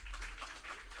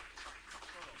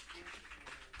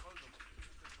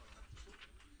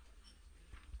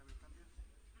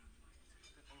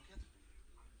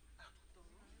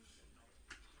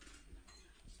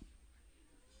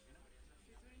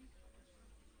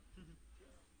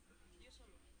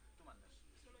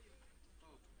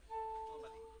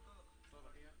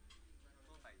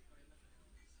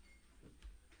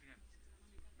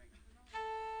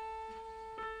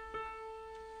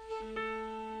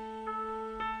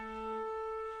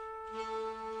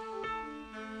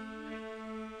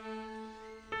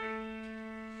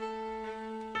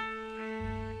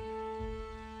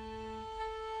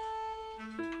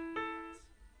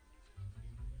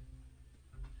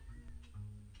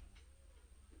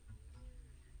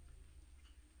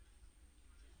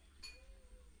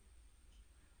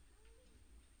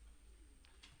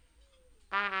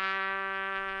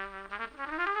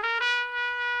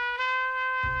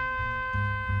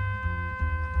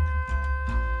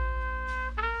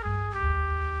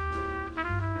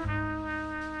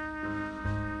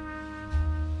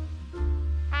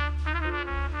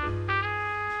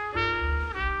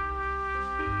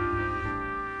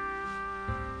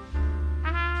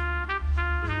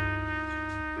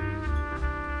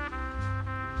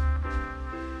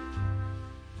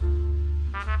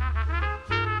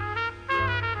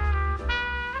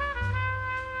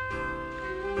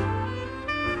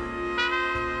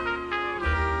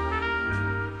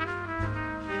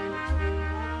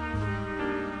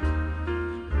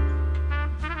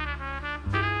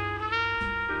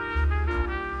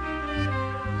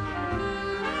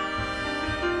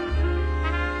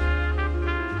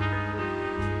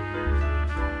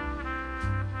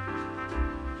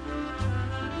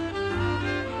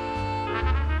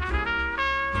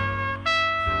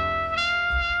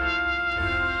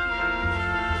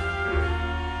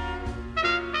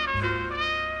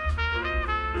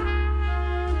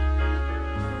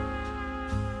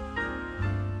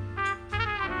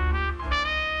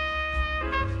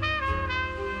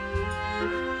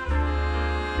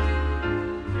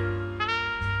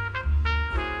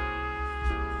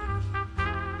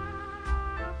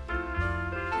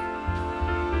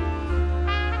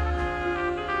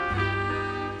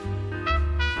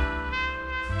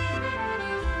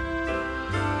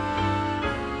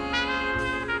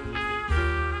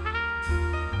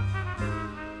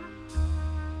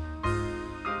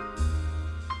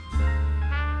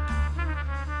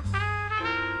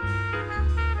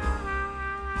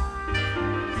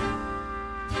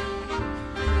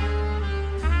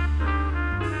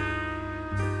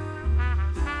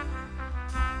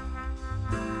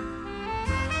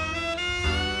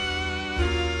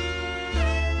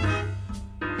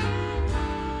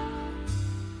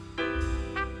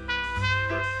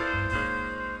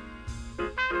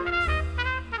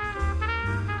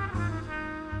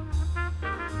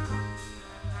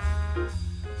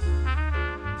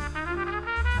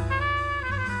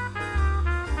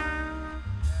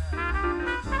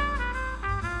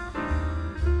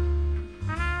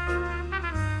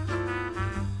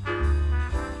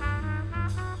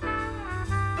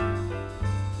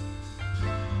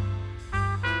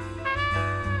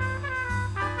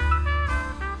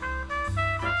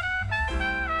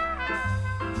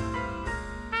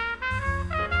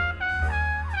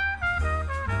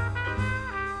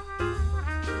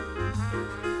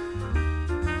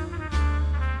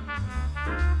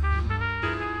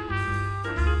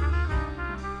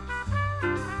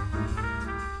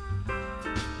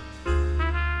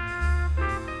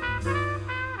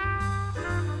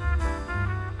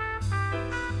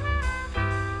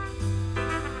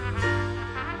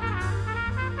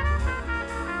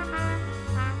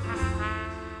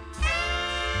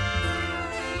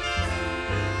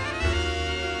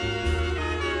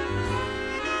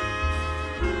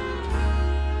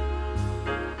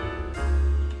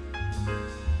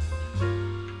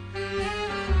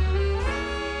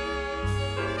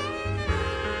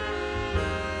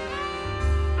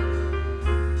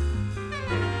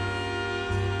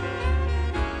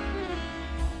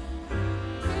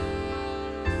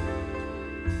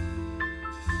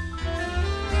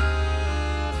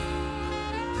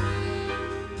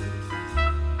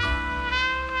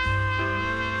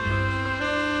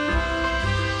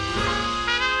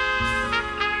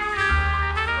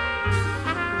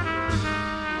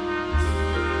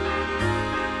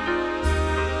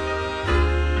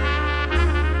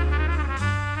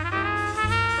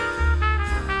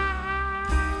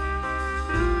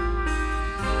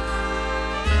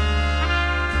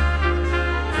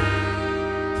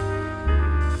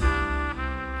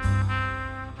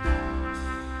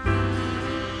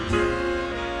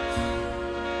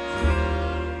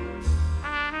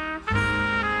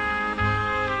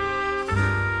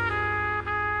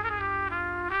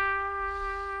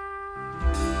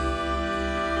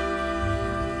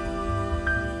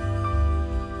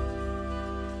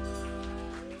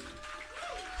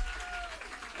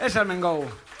 És el Mango.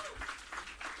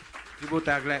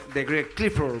 Tribute a the great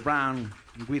Clifford Brown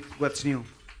with What's New.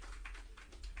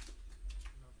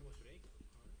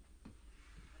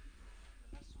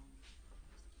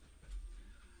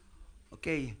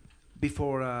 Okay,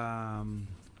 before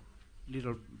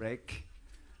little break,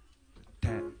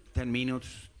 10 minutes,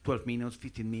 12 minutes,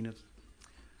 15 minutes.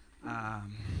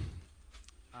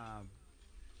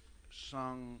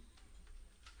 Song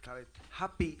called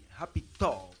Happy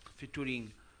Talk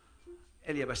featuring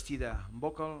Elia Bastida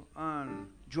vocal and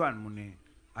Joan Moner.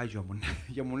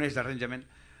 Joan Moner és d'arranjament.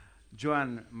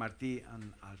 Joan Martí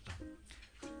and alto.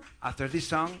 After this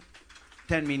song,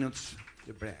 10 minutes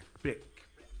the break.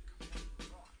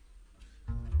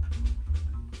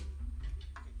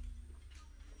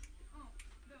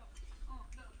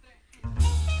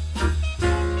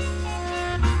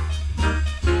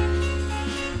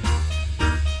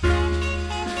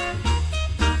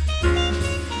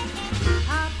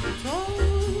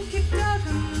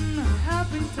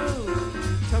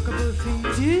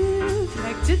 Things you'd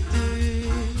like to do.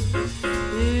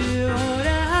 You ought to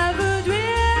have a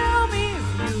dream.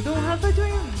 If you don't have a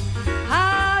dream,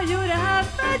 how you'd have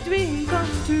a dream come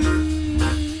true.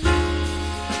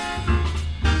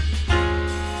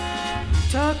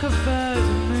 Talk about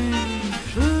the moon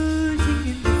floating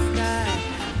in the sky,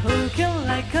 looking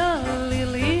like a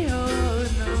lily on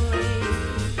the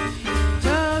lake.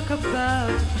 Talk about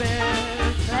the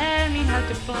birds learning how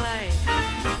to fly,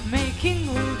 making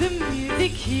all the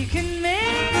music he can make.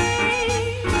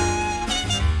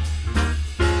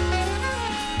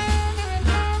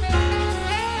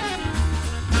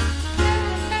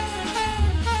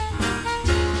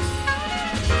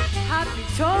 Happy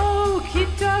talk, keep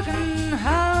talking,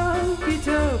 happy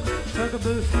talk. Talk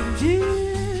about things you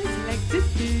like to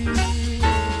do.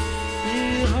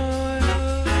 You ought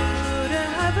to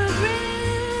have a dream.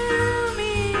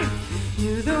 If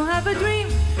you don't have a dream,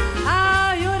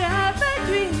 how you ought to have a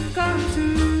dream come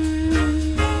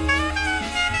true.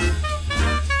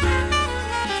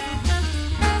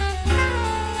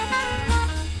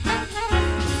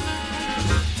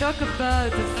 Talk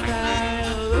about the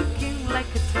sky looking like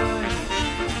a toy,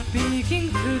 peeking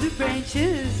through the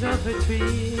branches of a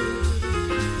tree.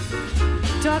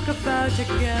 Talk about a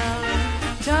girl,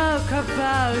 talk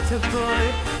about a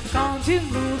boy,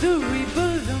 counting all the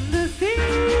ripples on the sea.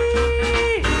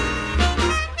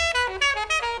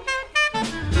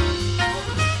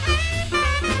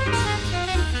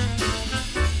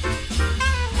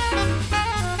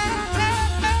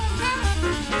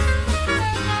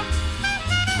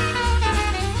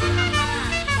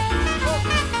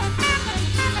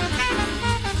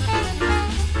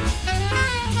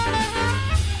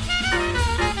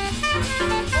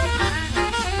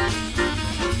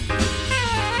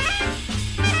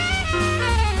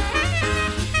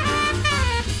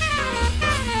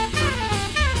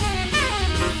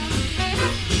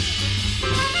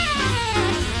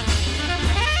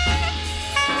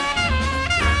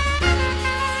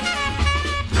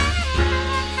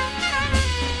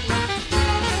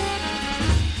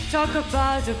 Talk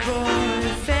about a boy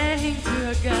saying to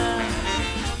a girl,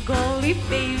 golly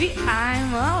baby,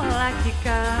 I'm a lucky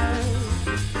guy.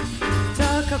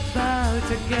 Talk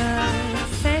about a girl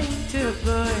saying to a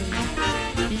boy,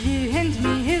 you and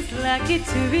me is lucky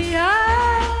to be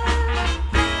yours.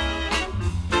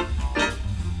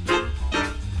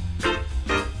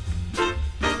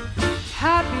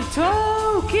 Happy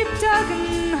talk, keep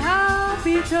talking,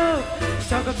 happy talk.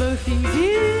 Talk about things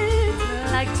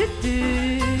you'd like to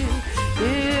do.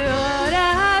 You ought to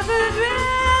have a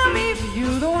dream. If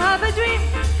you don't have a dream,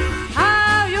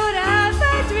 how you ought to have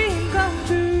a dream come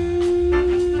true.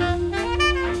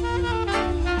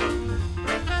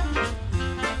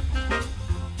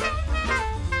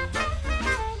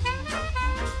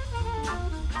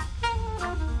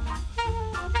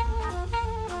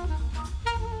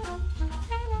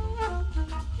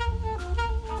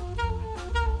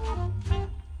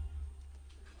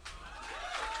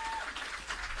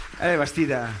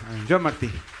 Bastida, Joan Martí.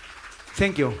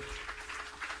 Thank you.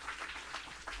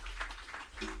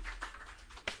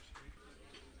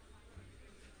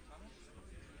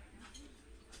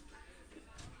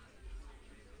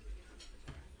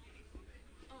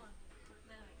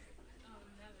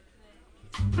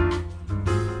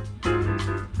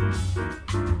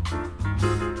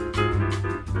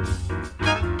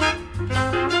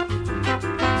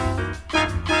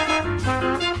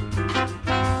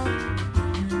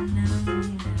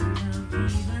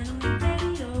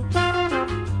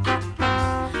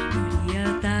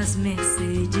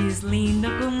 Mercedes, linda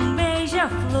como um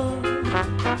beija-flor.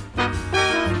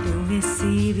 Quando eu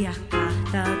recebi a carta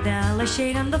carta dela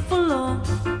cheirando a flor.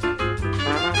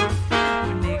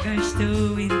 Nega,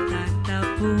 estou intacta,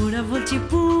 pura, vou-te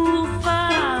por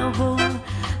favor.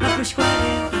 Lá pros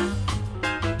 40,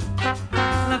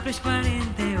 lá pros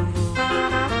 40 eu vou.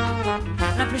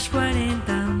 Lá pros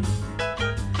 40,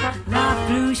 lá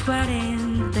pros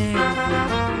 40 eu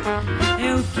vou.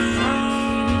 Eu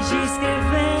quis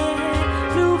escrever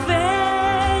pro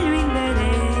velho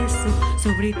endereço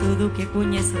sobre tudo que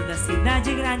conheço da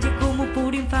cidade grande, como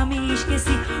por infame esqueci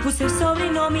o seu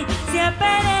sobrenome. Se é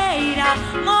Pereira,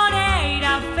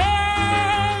 Moreira,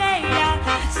 Ferreira,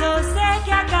 só sei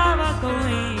que acaba com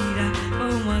eira,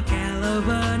 como aquela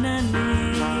bananeira.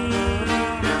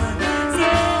 Se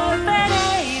é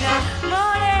Pereira,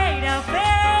 Moreira,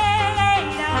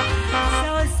 Ferreira,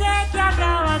 só sei que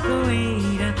acaba com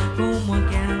eira, como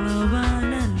aquela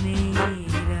bananeira.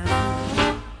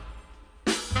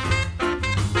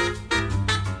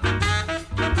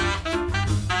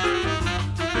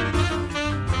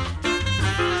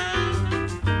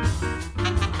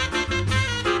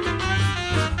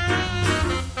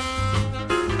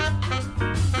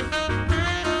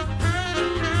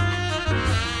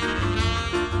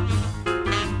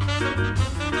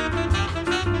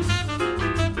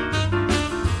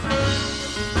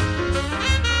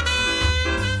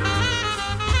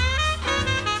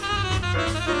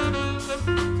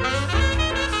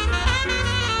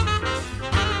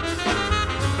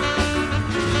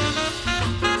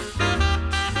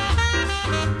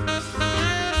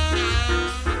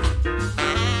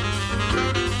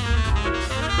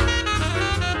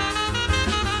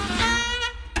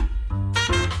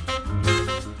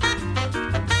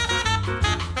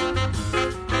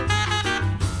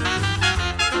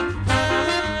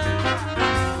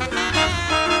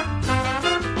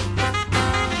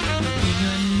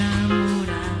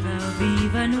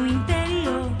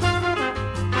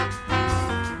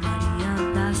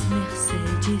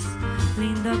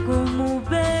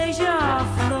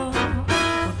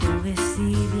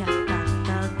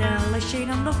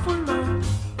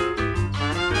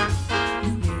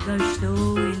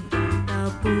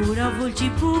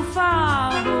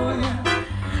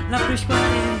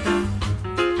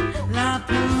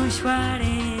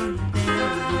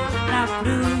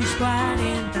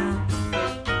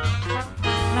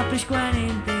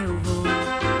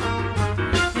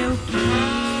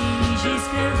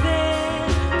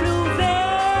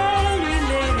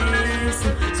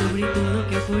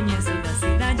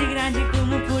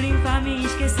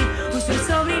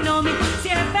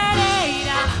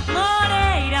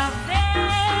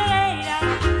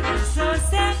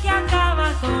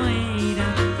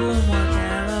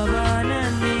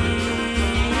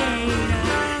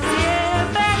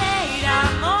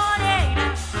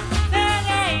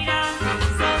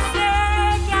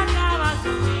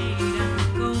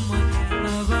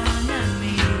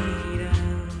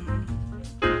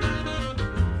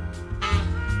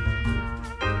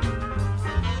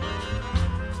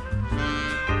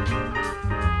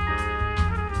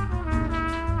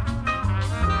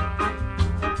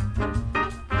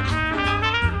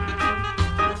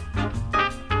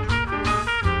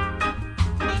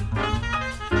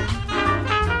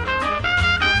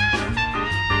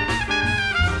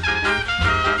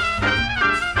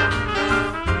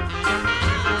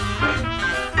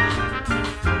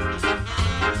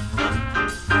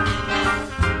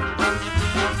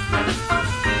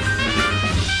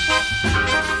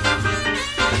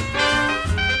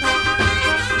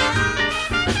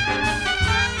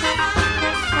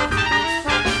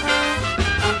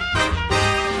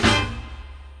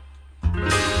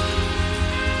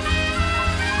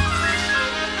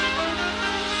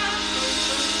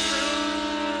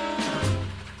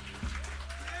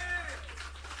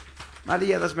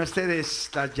 Maria das Mercedes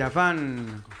del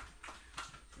Javan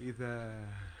with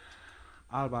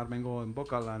Alba Armengol in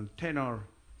vocal and tenor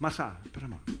Massa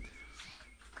Paramount.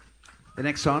 The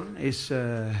next song is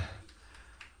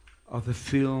of the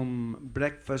film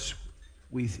Breakfast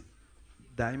with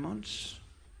Diamonds.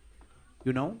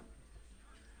 You know?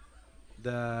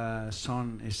 The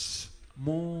song is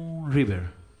Moon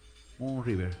River,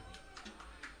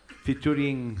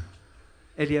 featuring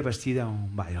Elia Bastida on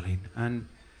violin and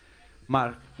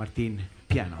Mark Martin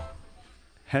piano,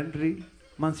 Henry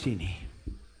Mancini.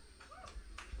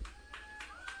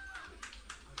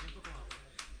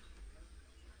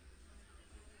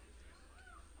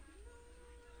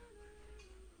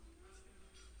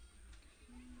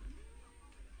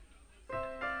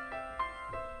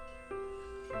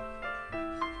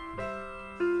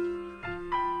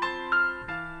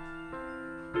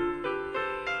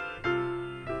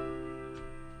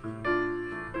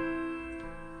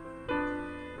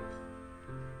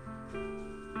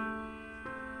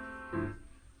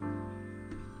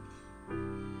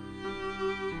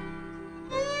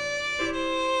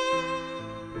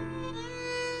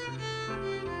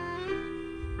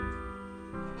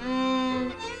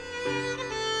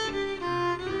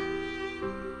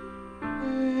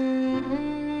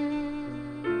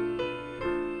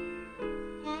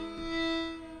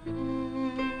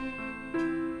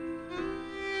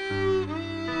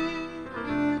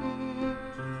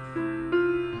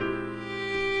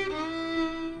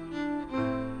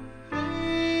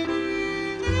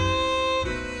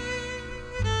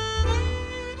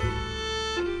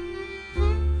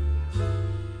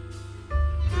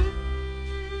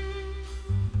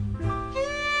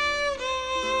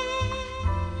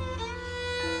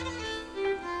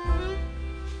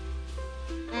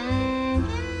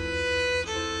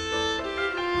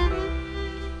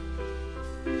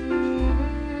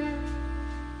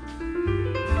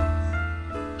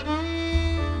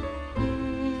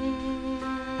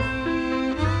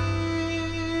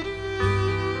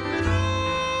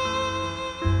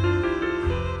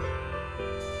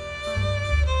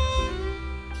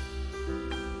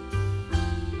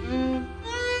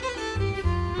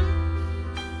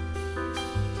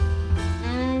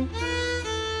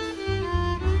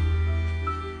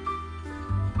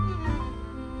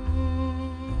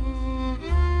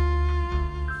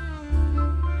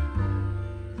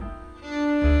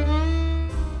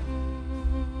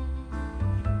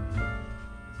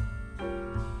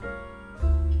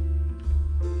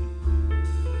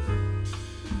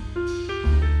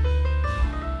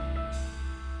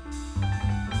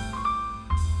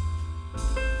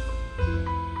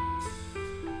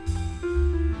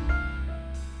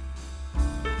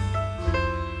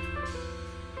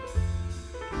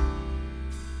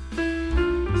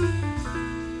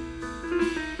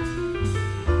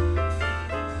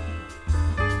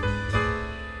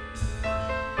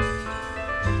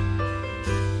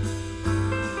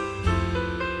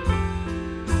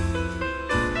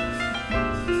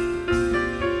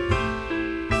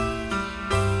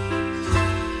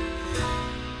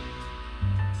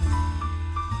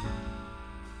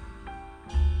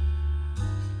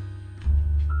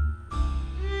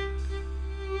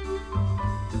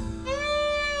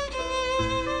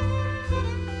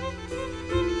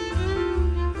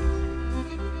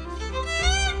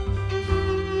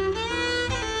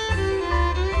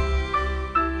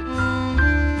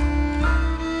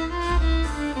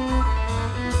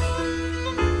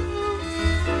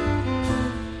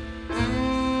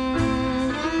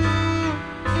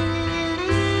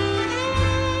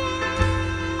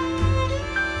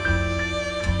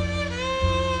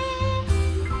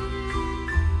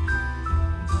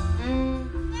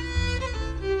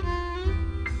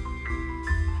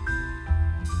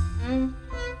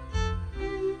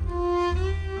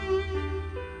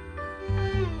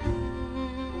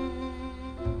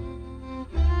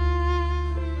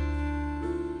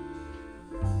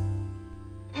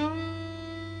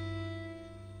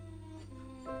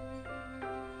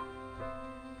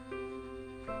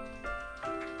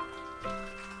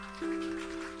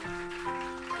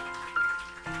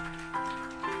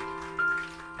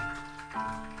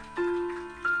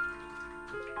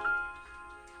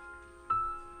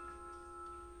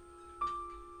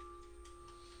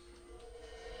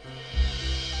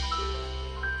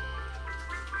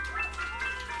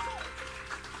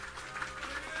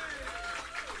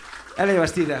 Elia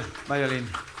Bastida, violin.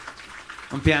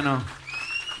 Un piano,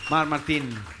 Marc Martín,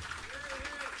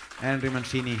 Henry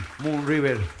Mancini, Moon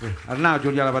River, Arnau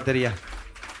Julià a la bateria.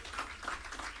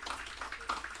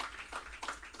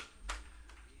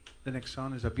 The next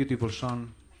song is a beautiful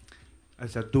song.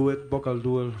 It's a duet, vocal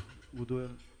duel.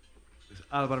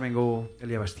 Álvaro Mengó,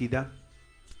 Elia Bastida,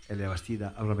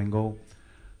 Álvaro Mengó.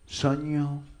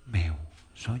 Sonho meu,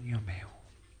 sonho meu.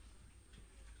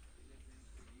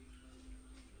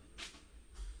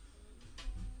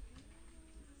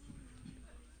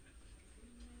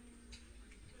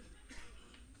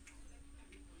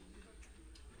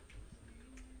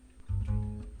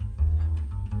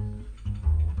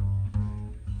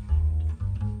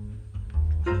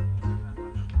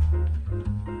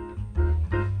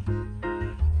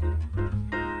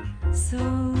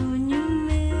 Sonho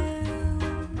meu,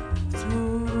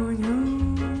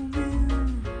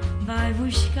 vai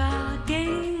buscar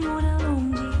quem mora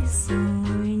longe.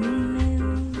 Sonho meu,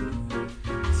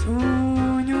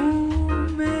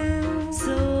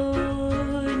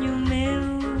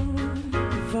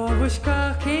 Vai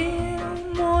buscar quem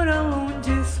mora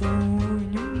longe.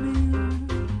 Sonho meu,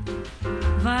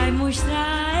 vai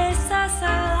mostrar essa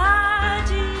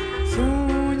saudade.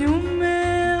 sonho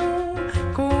meu,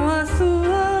 com a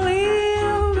sua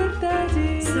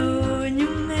liberdade. Sonho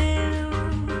meu,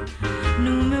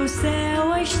 no meu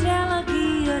céu a estrela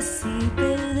guia se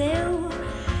perdeu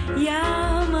e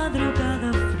a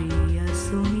madrugada fria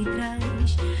só me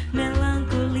traz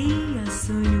melancolia.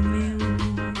 Sonho meu,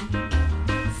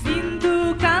 Sinto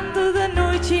o canto da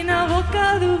noite na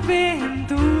boca do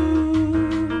vento.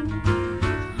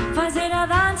 fazer a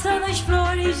dança das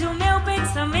flores do meu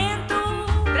pensamento.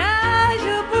 Traz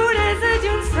a pureza de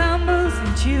um samba, o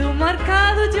sentido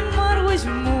marcado de mágoas de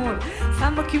amor.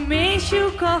 Samba que mexe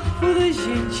o corpo da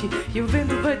gente e o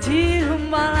vento vadio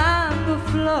embalando a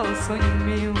flor. Sonho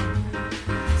meu,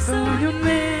 sonho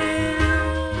meu,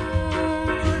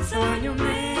 sonho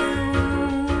meu,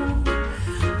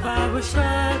 vai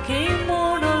buscar quem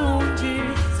mora longe.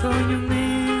 Sonho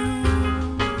meu,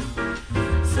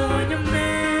 sonho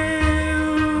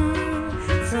meu,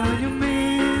 sonho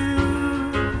meu,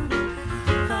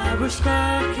 vai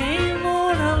buscar quem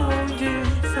mora longe.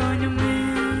 Sonho meu.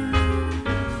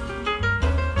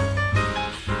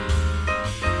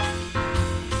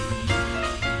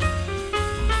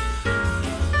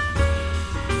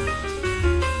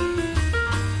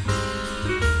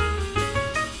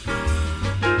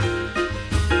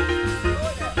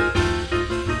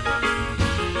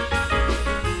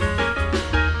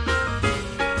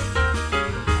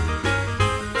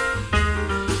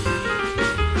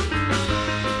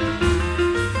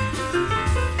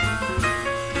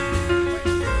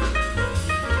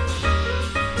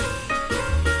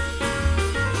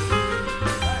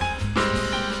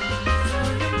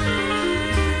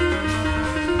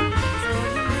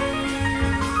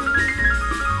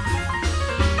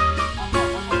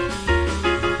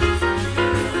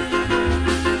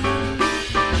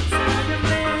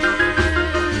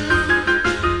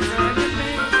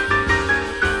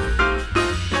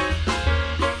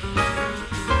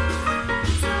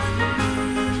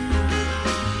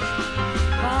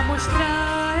 Vai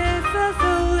mostrar essa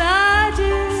saudade.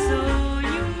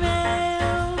 sonho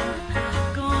meu,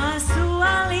 com a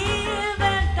sua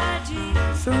liberdade.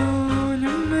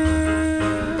 Sonho meu,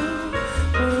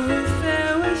 o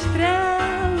céu a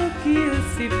estrela que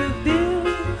se perdeu.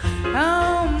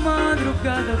 A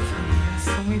madrugada fria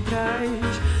só me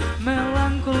traz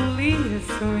melancolia.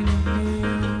 Sonho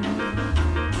meu,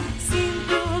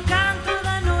 Sinto o canto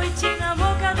da noite na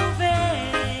boca do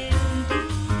vento.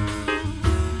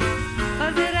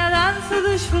 fazer a dança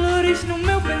das flores no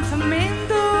meu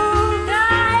pensamento.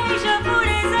 Traz a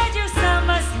pureza de um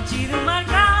samba, sentido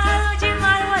marcado de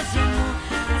mágoas de amor.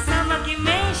 A samba que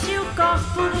mexe o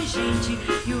corpo da gente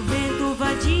e o vento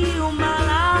vadio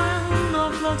embalando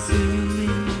a flor. Sonho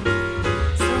meu,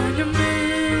 Sonho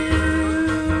meu,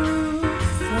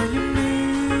 sonho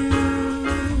meu,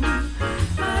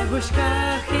 vai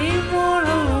buscar quem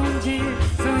mora longe.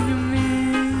 Sonho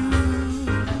meu,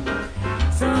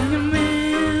 sonho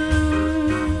meu,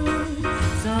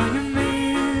 sonho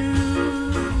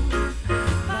meu,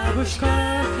 vai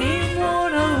buscar quem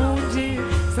mora longe.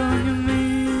 Sonho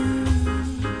meu,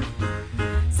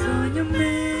 sonho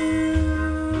meu,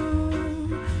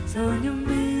 sonho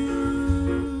meu.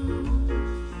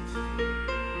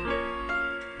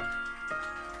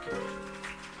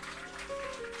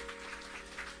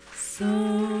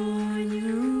 Sonho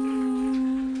meu.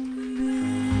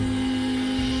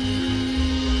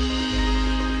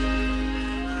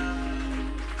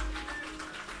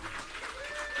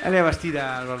 Ella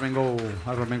vestida, el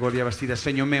Bermengó li ha vestida,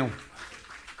 senyor meu.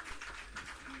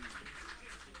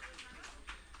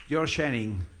 You're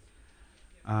Shining,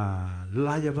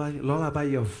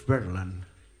 Lullaby of Birdland,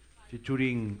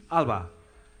 featuring Alba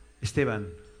Esteban,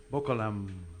 vocal and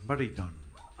baritone.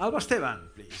 Alba Esteban,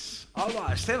 please.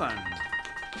 Alba Esteban.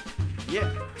 Yeah.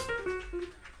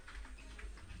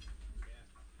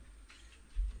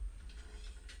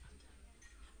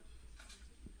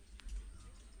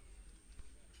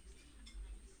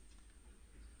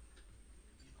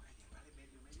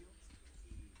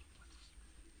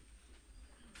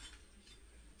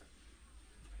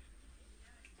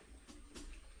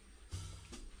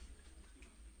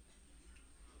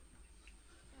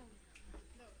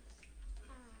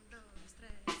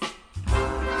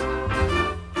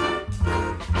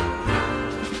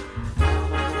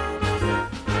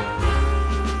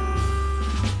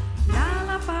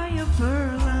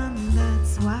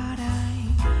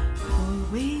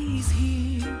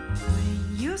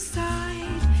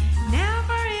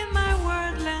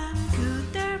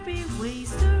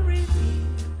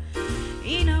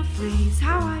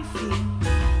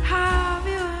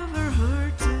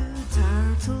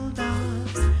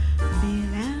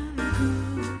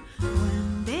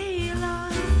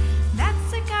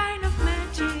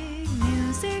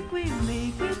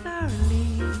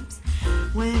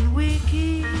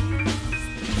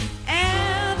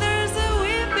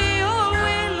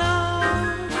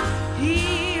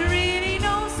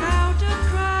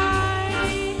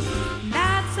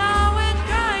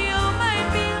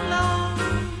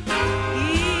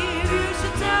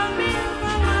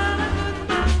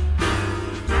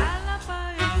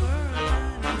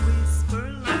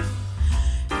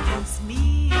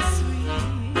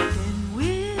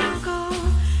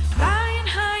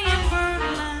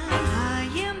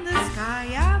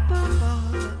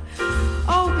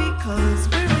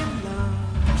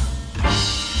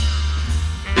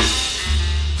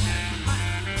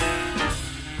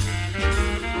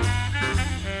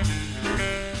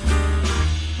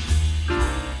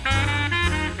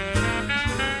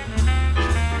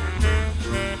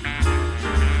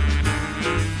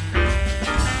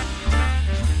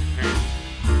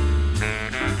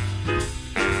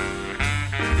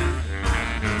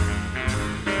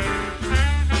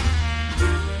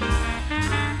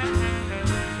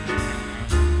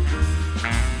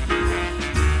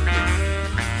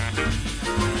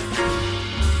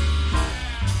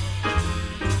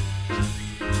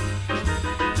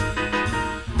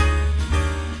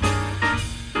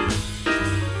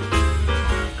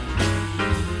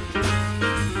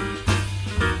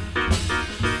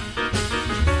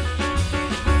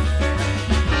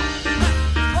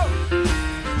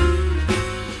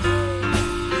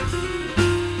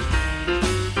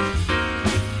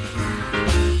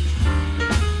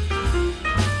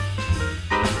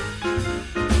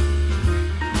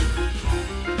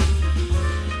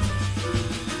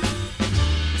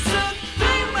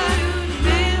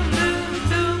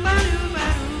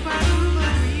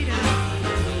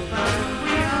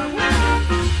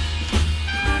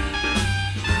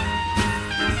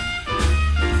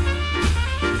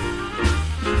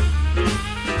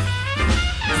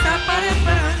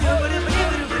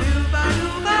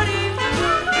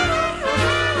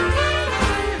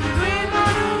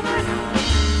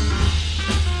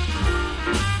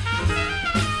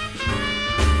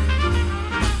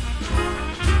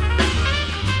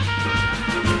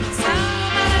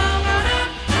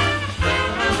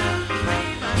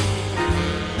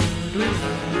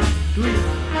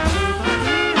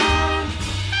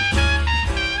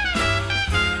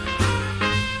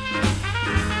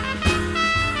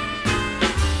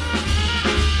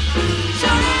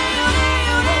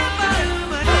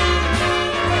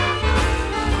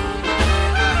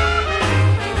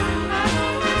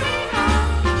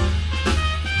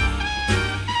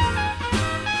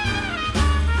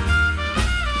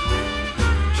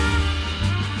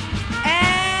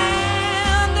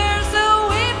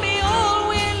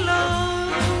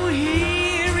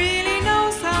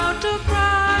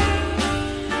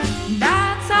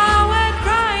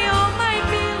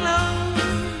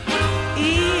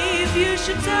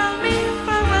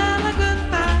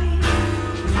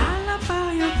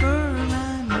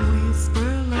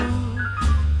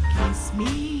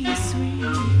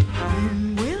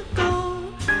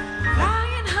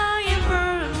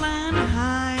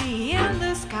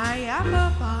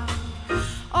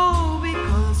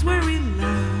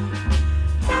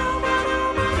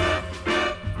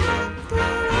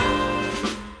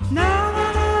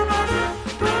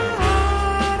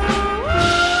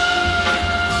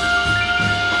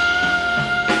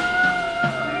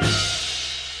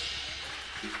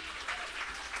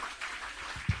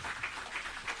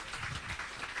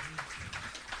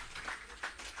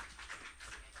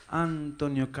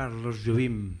 Antonio Carlos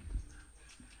Jobim,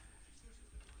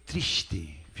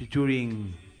 Triste,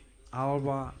 featuring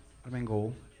Alba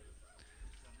Armengol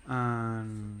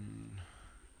and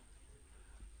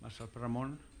Marcel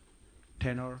Ramon,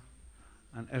 tenor,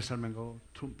 and Elsa Armengol,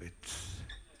 trumpets.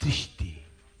 Triste.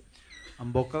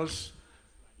 And vocals,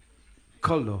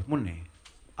 Coldo, Munne,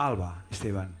 Alba,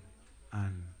 Esteban,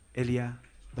 and Elia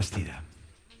Bastida.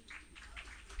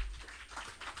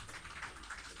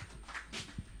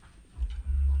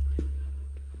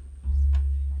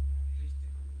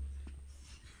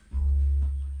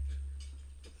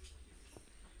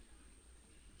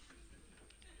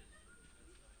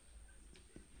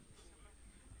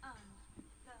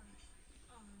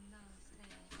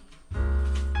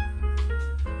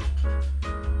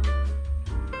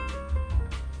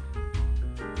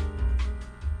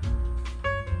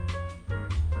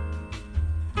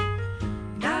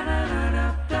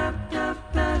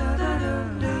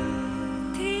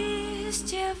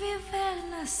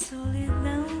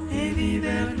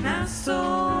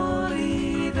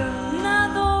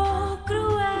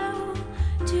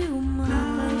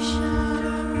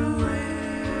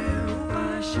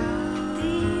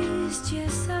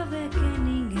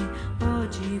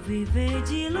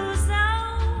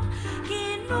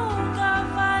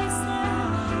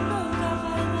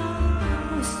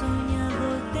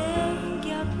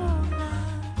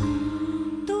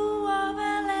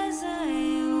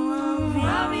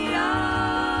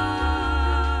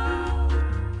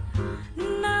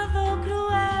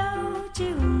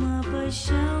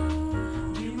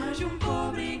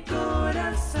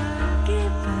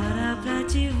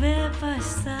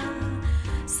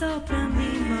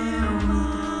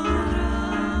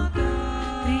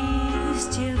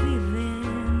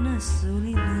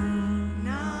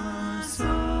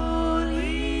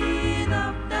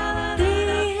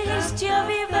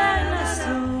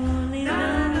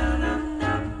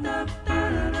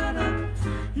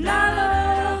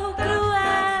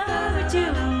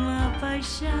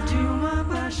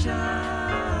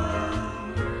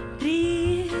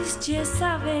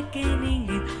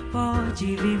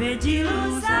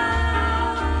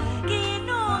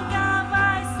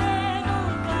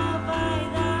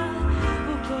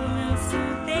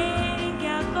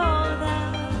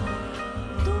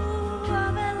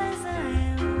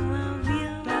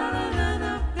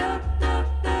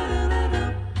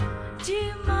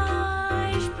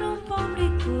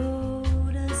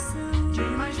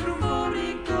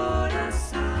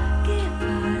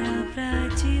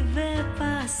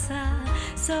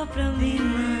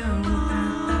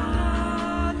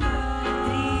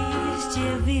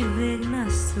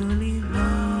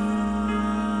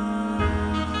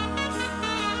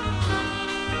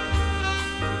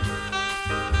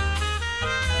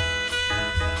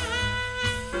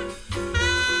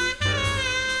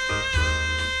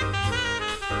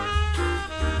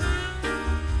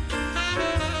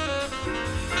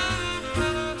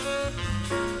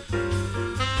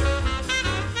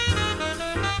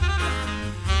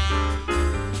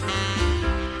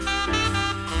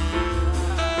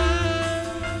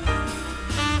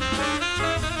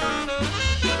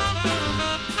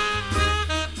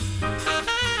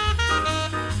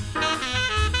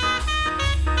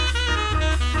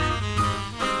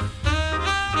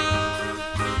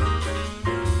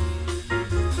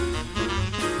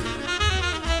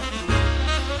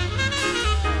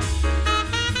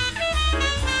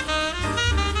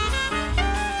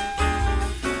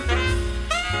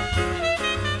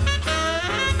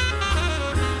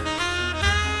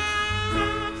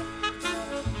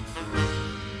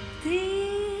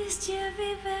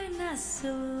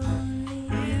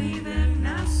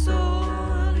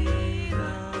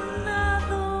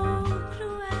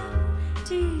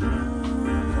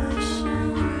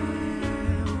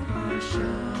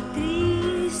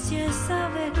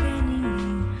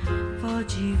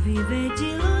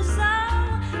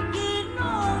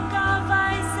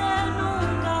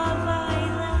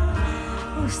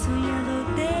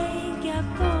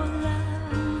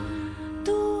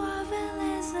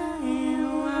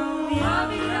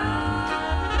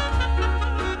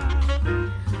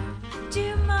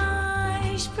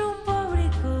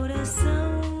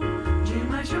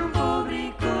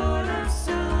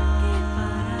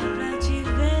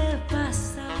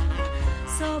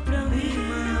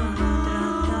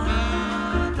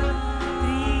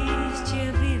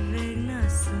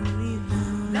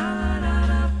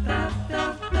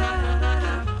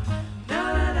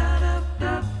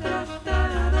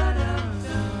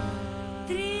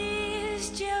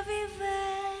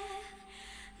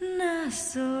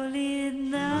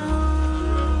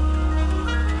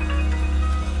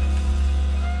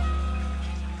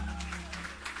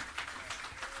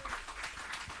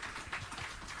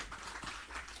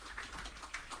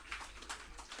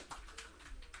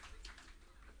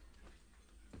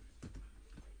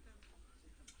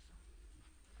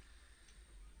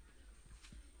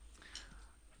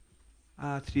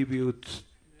 a tribute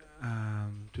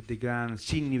to the grand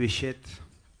Sidney Bechet,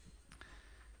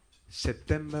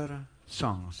 September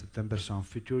Song,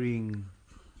 featuring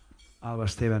Alba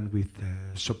Esteban with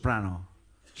soprano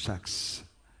sax.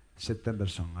 September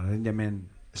Song, arrangement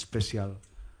special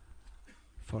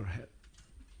for her.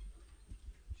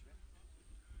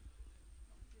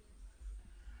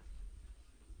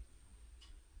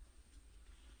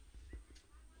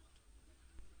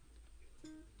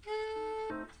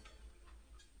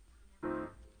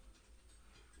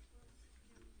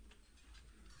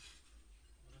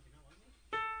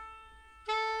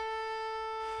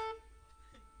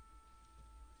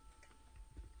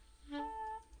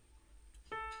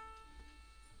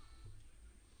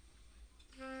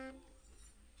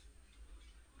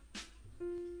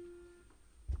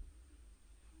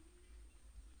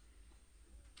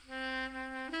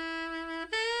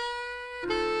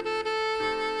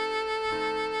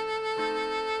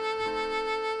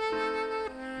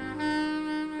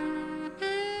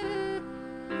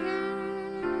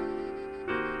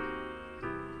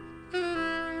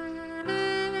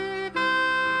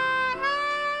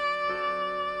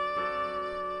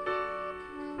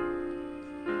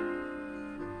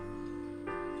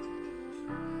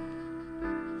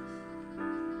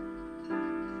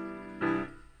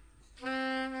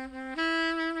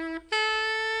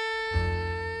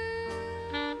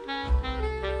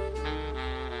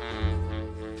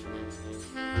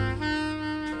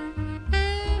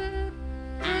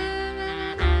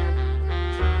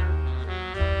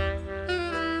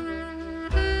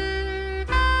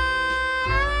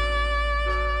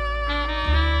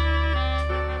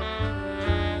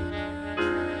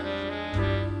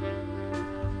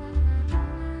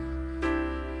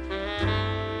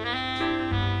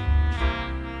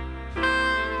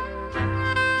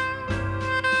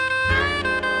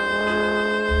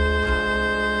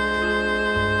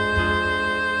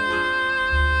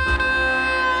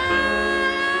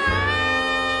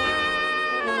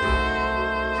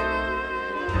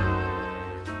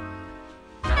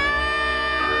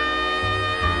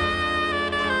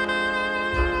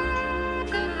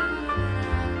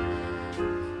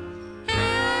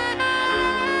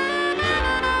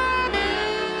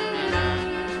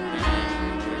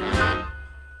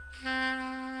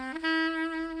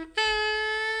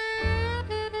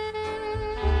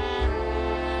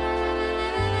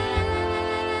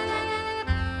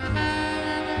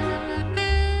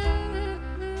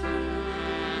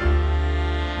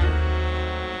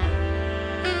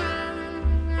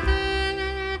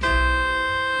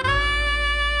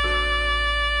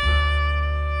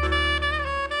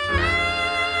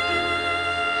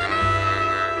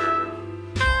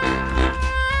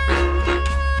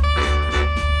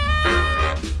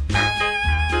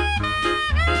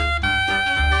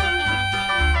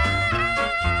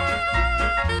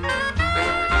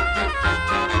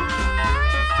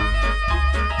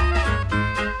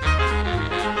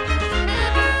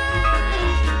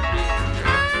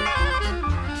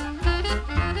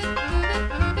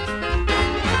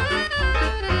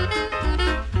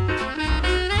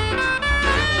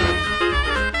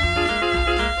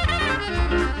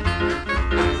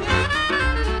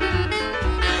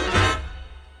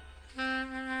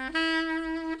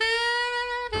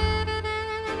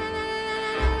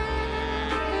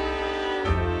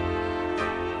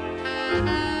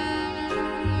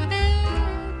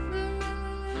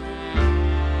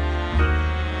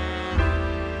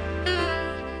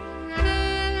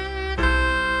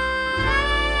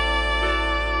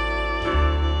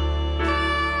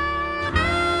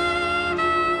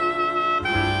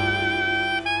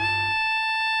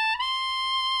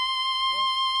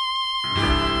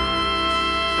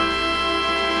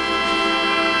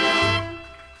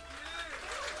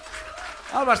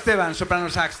 Alba Esteban, soprano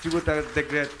sax, tribute to the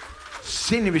great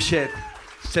Sidney Bechet,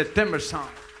 September Song.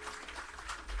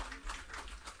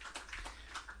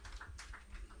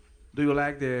 Do you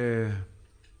like the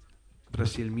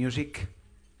Brazil music?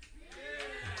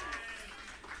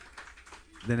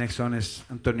 The next one is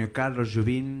Antonio Carlos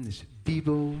Jobim, is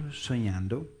Vivo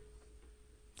Soñando.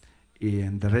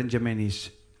 And the arrangement is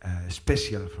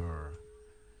special for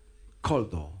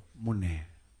Coldo Mune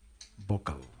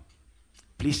vocal.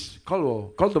 Please,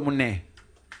 Coldo Mune.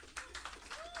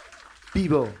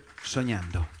 Vivo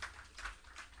Soñando.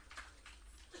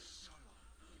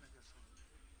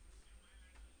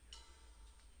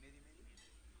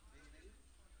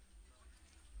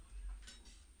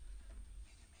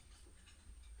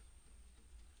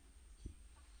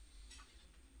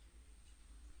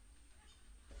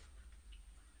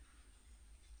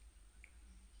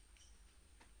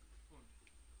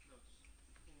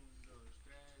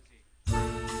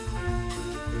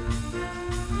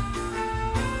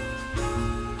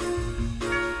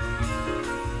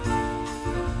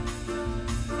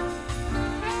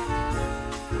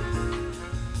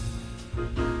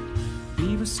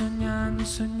 sonhando,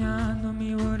 sonhando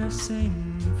mi hora sem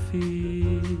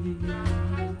fim.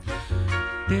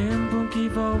 Tempo que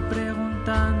vou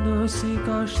perguntando se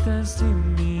gostas de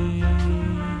mim.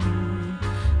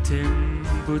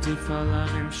 Tempo de falar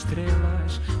em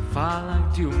estrelas, fala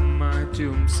de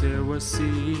um céu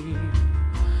assim.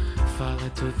 Fala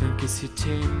tudo em que se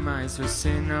tem, mas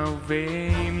você não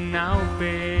vem, não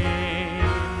vem.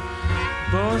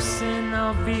 Você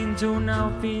não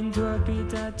vindo, a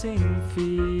vida tem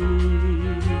fim.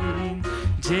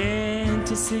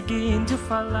 Gente seguindo,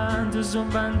 falando,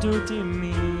 zombando de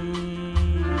mim.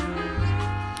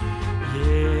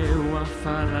 E eu a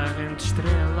falar entre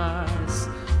estrelas,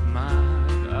 mar,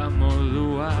 amor,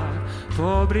 luar.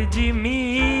 Pobre de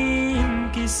mim,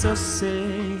 que só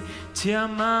sei te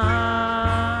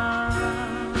amar.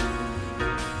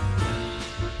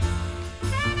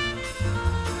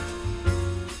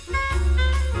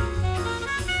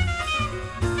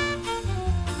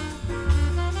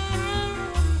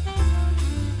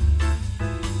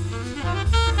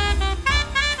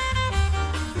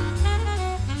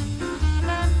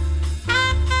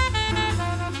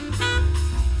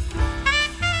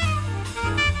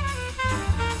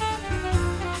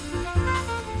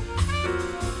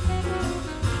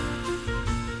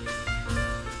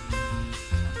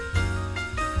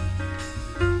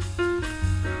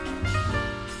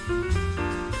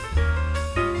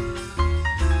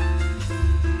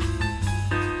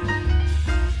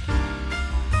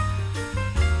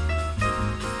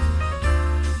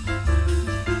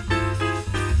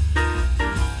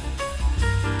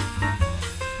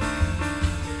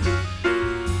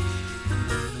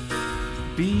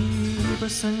 Vivo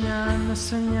sonhando,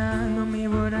 sonhando, mi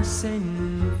hora sem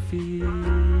fim.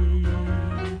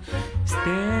 Esse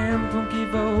tempo que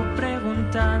vou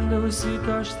perguntando se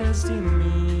gostas de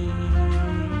mim.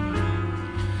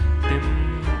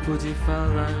 Tempo de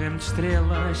falar entre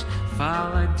estrelas,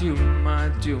 fala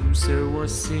de um céu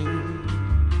assim.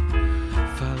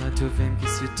 Fala do vento que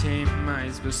se tem,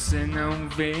 mas você não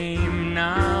vem,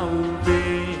 não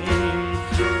vem.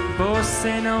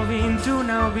 Você não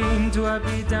vindo, a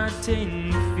vida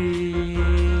tem fim.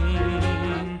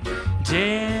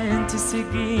 Gente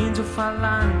seguindo,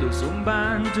 falando,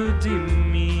 zombando de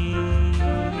mim.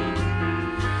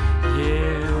 E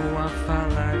eu a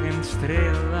falar entre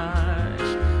estrelas,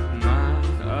 mar,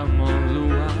 amor,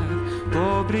 luar.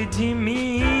 Pobre de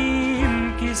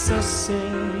mim, que só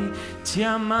sei te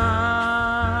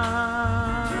amar.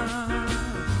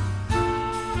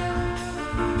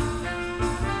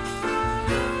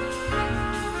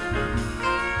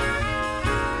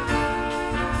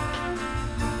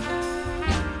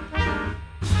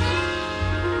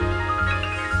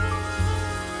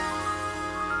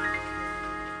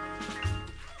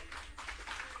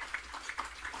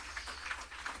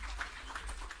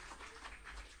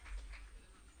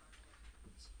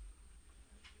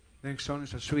 Next song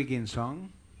is a swinging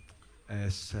song.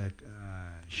 It's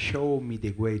Show Me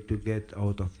the Way to Get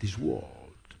Out of This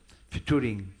World,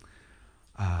 featuring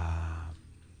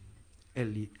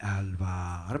Eli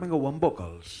Alba Armango on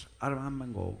vocals,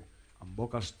 Armango on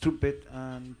vocals, trumpet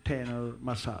and tenor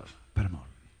Marcel Permol.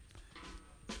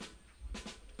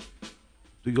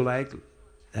 Do you like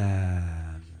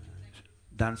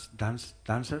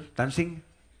dancing?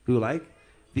 Do you like?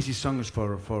 This is songs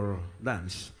for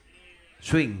dance.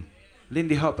 Swing.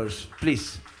 Lindy Hoppers,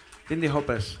 please. Lindy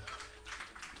Hoppers.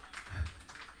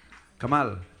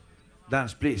 Kamal,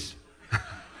 dance, please.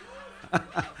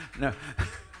 No.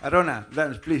 Arona,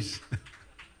 dance, please.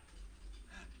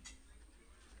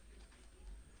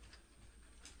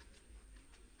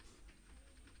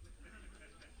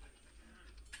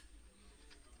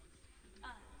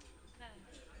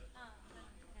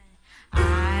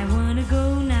 I wanna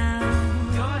go now.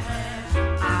 Go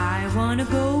ahead, I wanna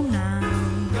go now.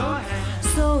 go ahead.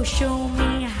 So show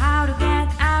me how to get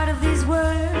out of this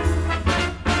world.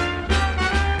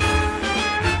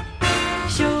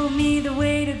 Show me the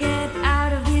way to get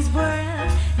out of this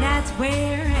world. That's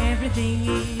where everything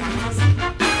is.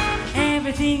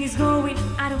 Everything is going.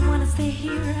 I don't wanna stay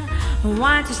here. I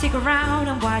want to stick around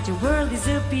and watch the world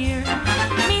disappear.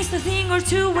 Missed a thing or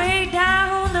two way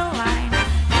down the line.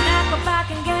 And I go back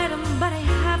and get them, but I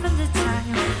haven't the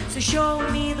time. So show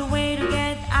me the way to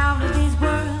get out of this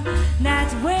world.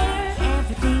 That's where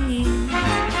everything is.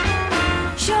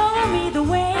 Show me the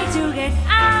way to get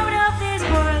out of this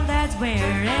world. That's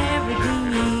where everything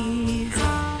is.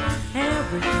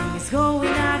 Everything is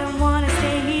going. I don't wanna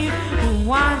stay here. Who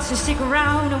wants to stick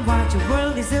around and watch the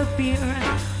world disappear?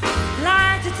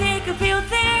 Like to take a few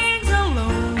things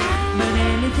alone, but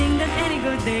anything that any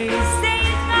good day say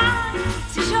it's gone.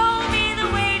 So show me the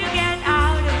way to get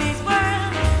out of this world.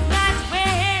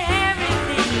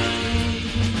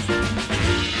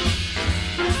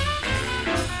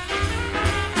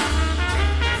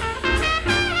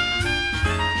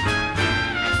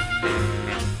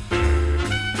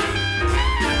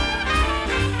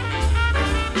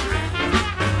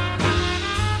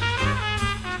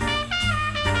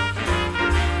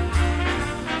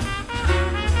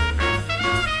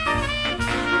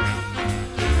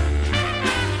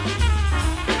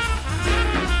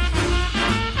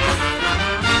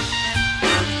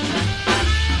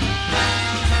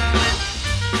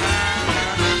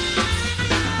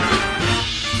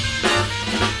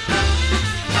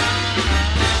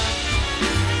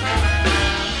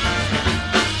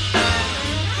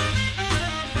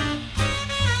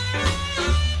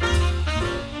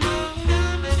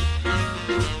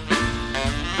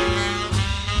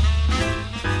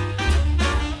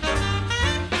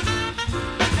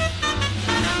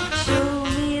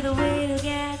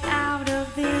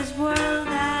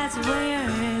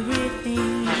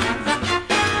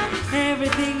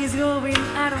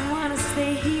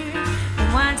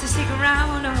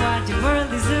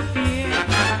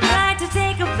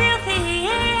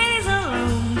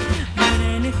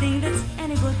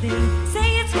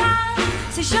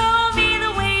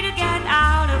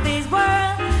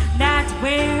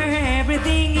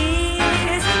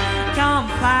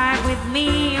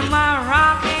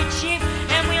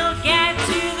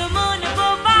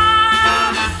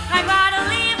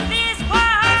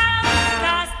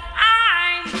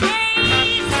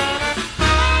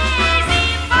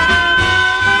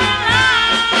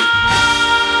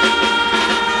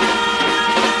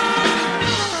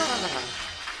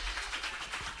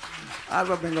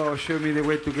 Albert Bengo showed me the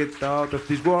way to get out of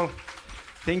this world.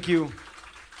 Thank you.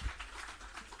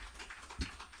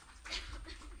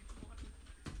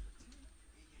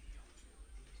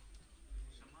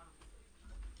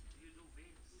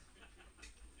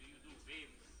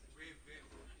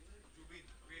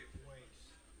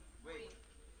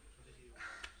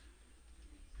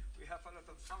 We have a lot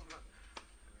of sound.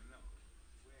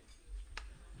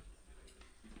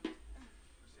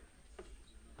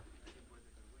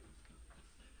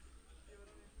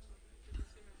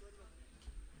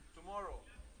 Tomorrow.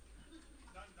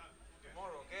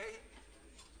 Tomorrow, okay?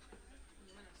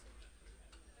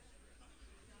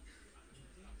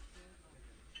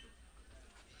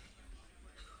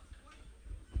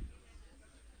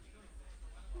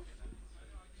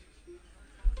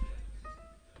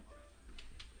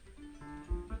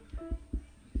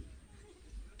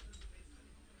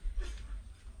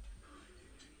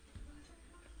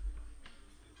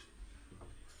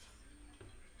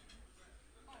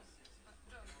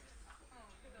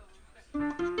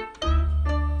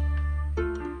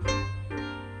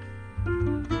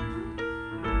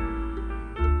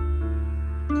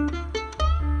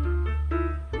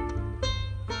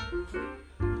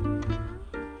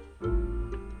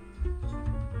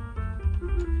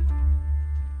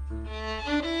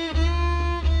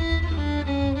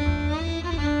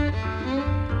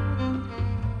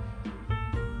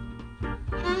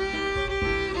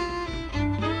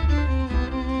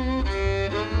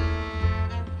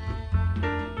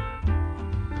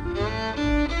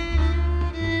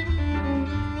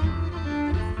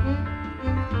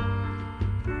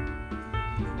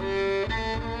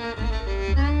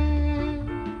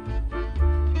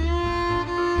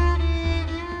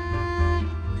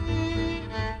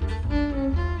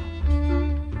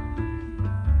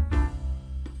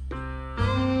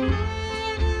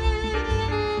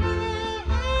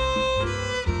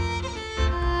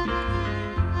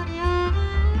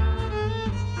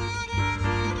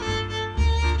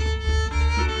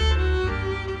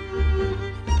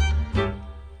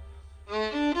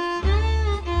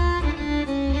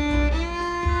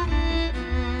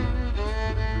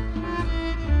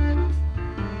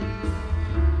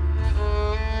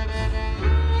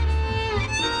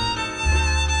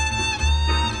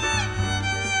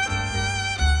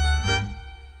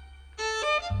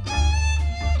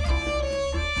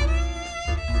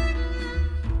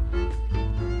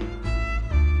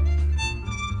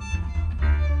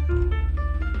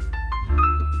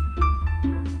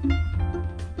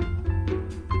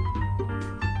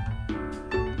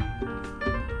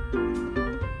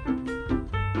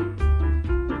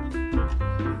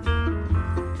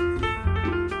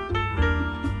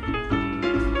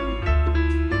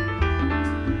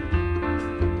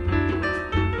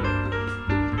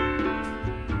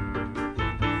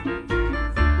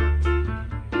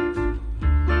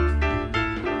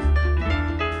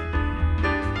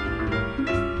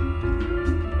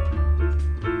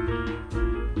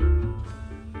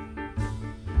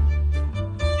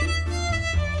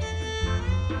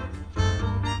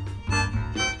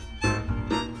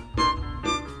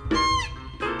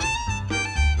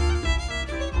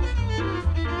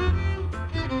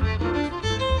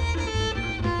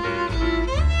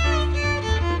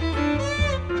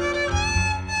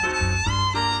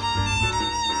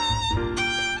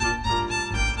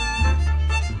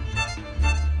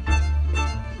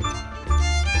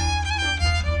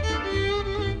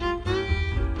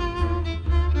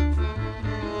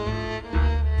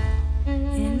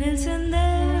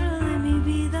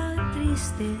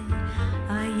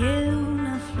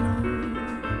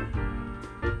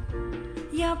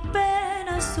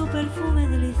 Su perfume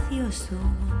delicioso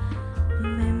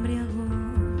me embriagó.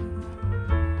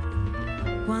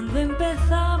 Cuando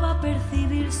empezaba a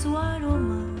percibir su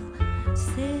aroma,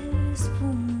 se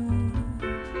esfumó.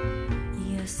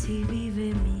 Y así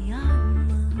vive mi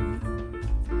alma,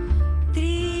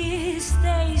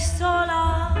 triste y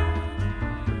sola.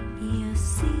 Y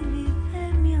así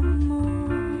vive mi amor,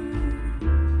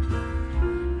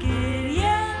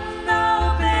 queriendo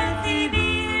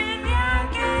percibir de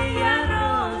aquella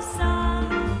rosa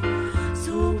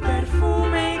su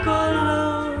perfume y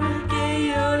color, que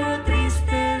lloro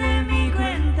triste de mi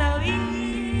cuenta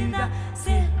vida.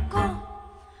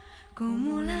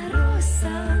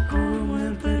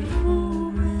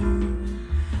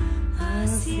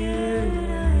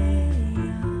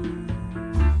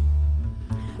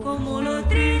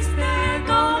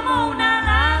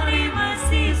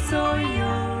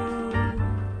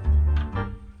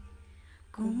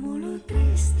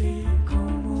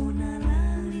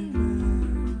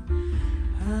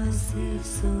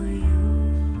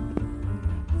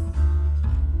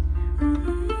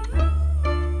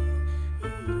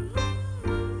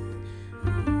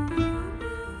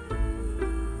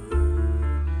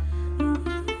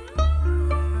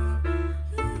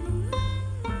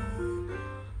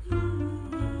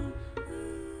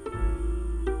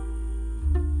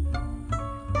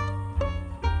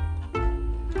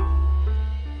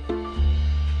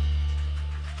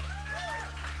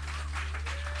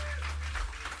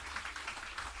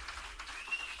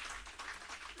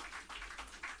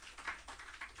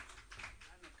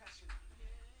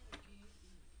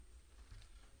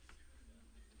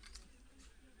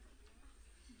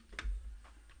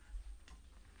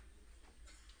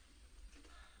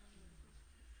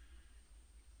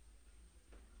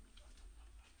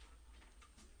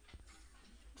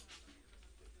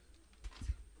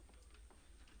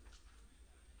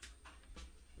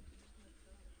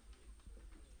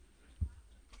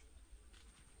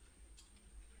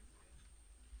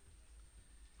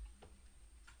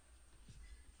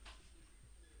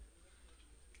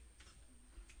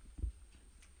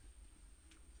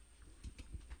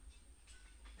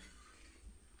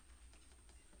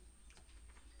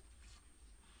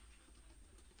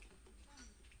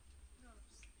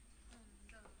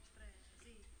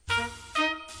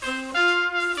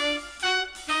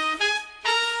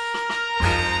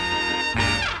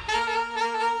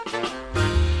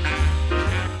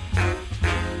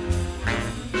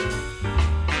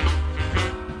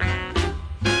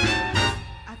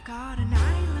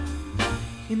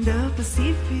 in the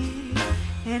Pacific,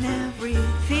 and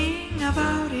everything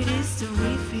about it is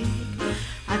terrific.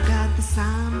 I've got the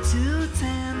sun to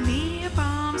tan me,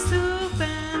 palms to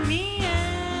fan me,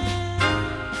 and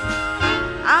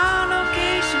an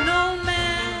occasional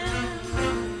man.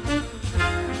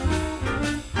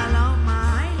 I love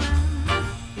my island,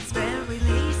 it's very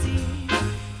lazy.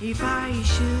 If I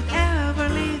should ever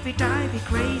leave it, I'd be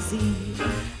crazy.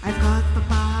 I've got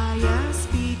papayas,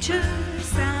 peaches,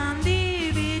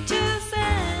 sandy beaches,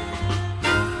 and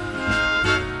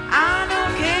an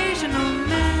occasional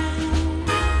man.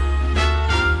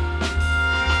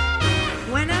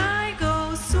 When I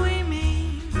go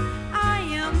swimming, I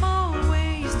am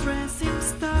always dressed in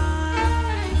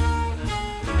style,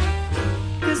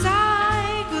 'cause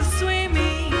I go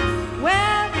swimming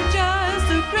wearing just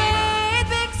a great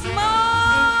big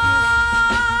smile.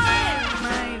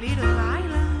 My little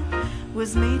island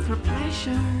was made for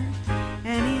pleasure,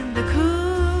 and in the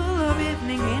cool of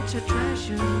evening it's a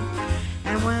treasure.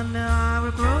 And when the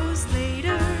hour grows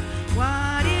later,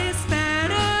 what is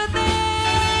better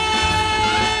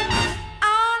than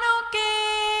an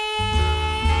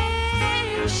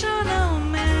occasional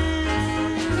man?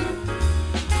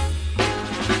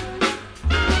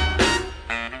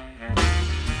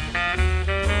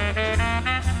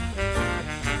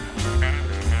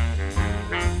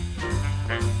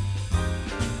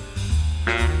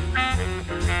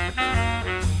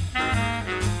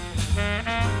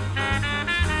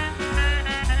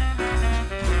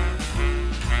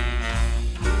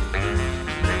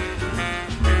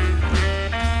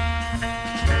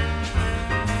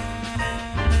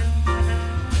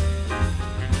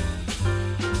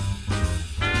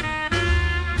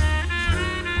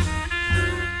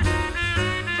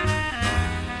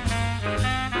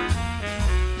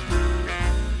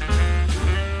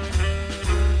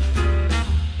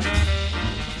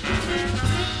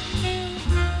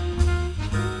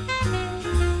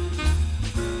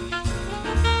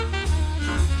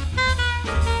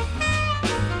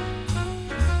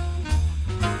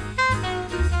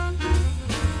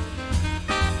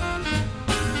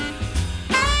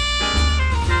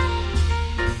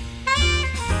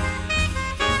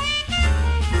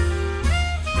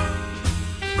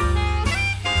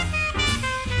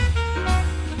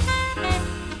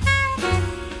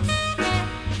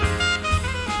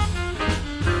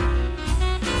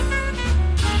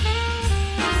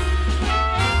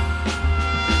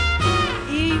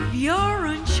 If you're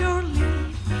on shore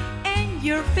leave and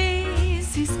your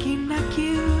face is kinda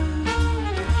cute,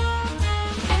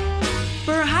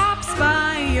 perhaps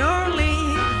by your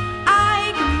leave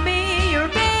I can be your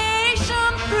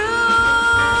patient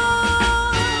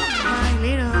fruit. My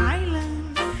little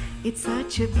island, it's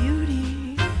such a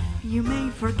beauty. You may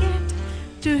forget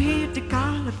to hit the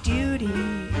call of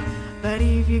duty, but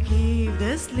if you give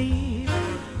the slip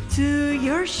to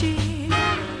your ship,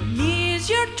 miss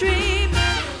your trip,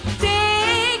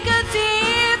 take a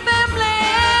dip and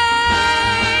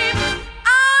blame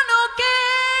an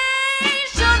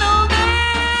occasional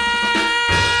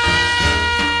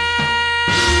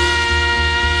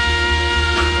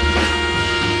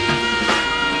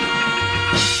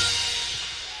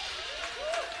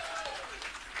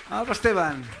Alba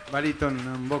Esteban, baríton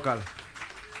and vocal.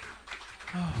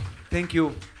 Oh, thank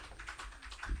you.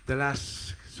 The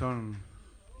last song.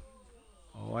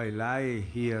 Oh, I lie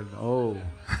here. Oh.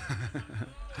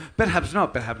 Perhaps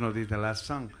not. Perhaps not is the last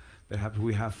song. Perhaps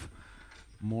we have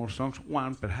more songs.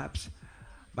 One, perhaps.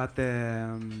 But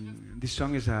this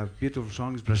song is a beautiful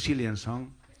song. It's a Brazilian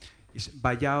song. It's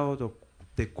Baião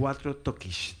de Quatro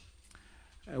Toques.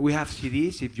 We have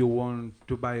CDs if you want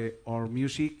to buy our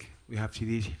music. We have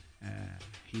CDs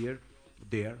here,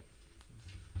 there.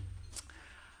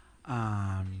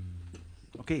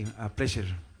 Okay, a pleasure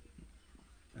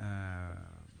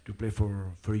to play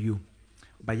for you.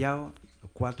 Baião de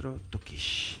Quatro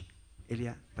Toques.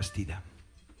 Elia Bastida.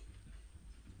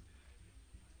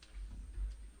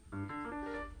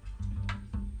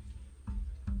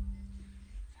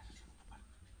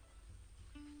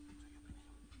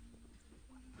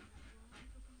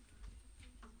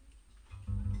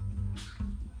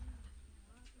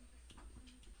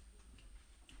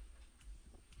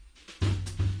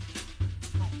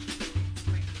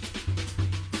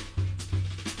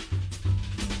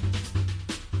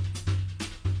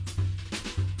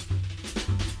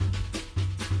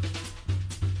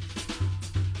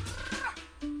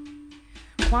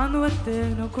 Quando bater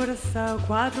no coração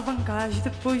 4 bancais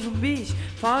depois um bis,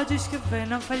 pode escrever,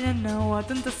 não falha não, a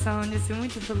tentação de ser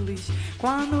muito feliz.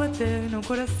 Quando bater no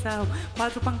coração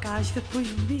 4 bancais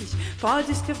depois um bis,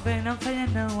 pode escrever, não falha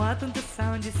não, a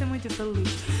tentação de ser muito feliz.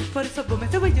 Por isso vou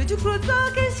meter o beijo de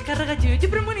crotoques, carregadinho de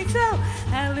premonição.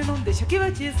 Ela não deixa que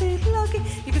bate ser logo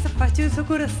e que essa parte do seu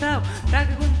coração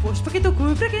traga composto para quem tocou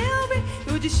e para quem ouve.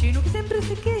 E o destino que sempre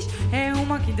se quis é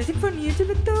uma quinta sinfonia de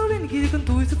Beethoven, que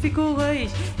cantou isso ficou raiz.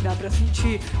 Dá pra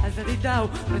sentir a exatidão,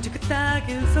 onde que tá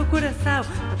aquele seu coração.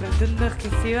 Dá pra entender que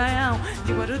esse baião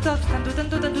de agora o toque,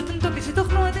 tanto que se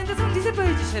tornou a tentação de ser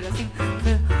beijo, ser assim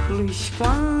feliz.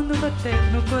 Quando bater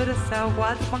no coração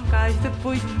 4 pancais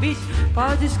depois um bicho,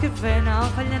 pode escrever, não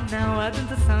falha não, a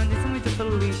tentação de ser muito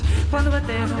feliz. Quando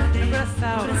bater no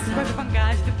coração 4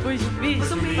 pancais depois um bicho,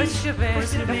 pode escrever,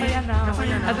 não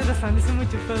falha não, a tentação de ser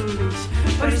muito feliz.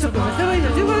 Por isso começa a beijo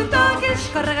de crotoques,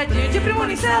 carregadinho de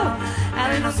premonição.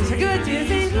 Ela não deixa que bate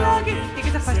se logo e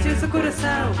que se afaste o seu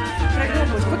coração. Traga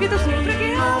composto para quem tocou, para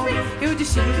quem ouve. E o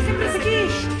destino que sempre se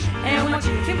quis é uma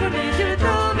quinta sinfonia de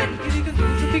Beethoven, que cantou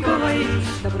isso ficou aí.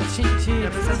 Dá pra sentir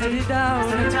a solidão,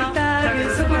 onde que tá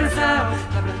aquele seu coração.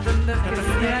 Dá pra entender que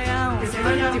esse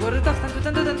baião de agora o toque,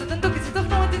 tanto que se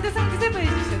tornou a tentação de ser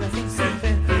beijo, ser assim sempre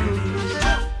feliz.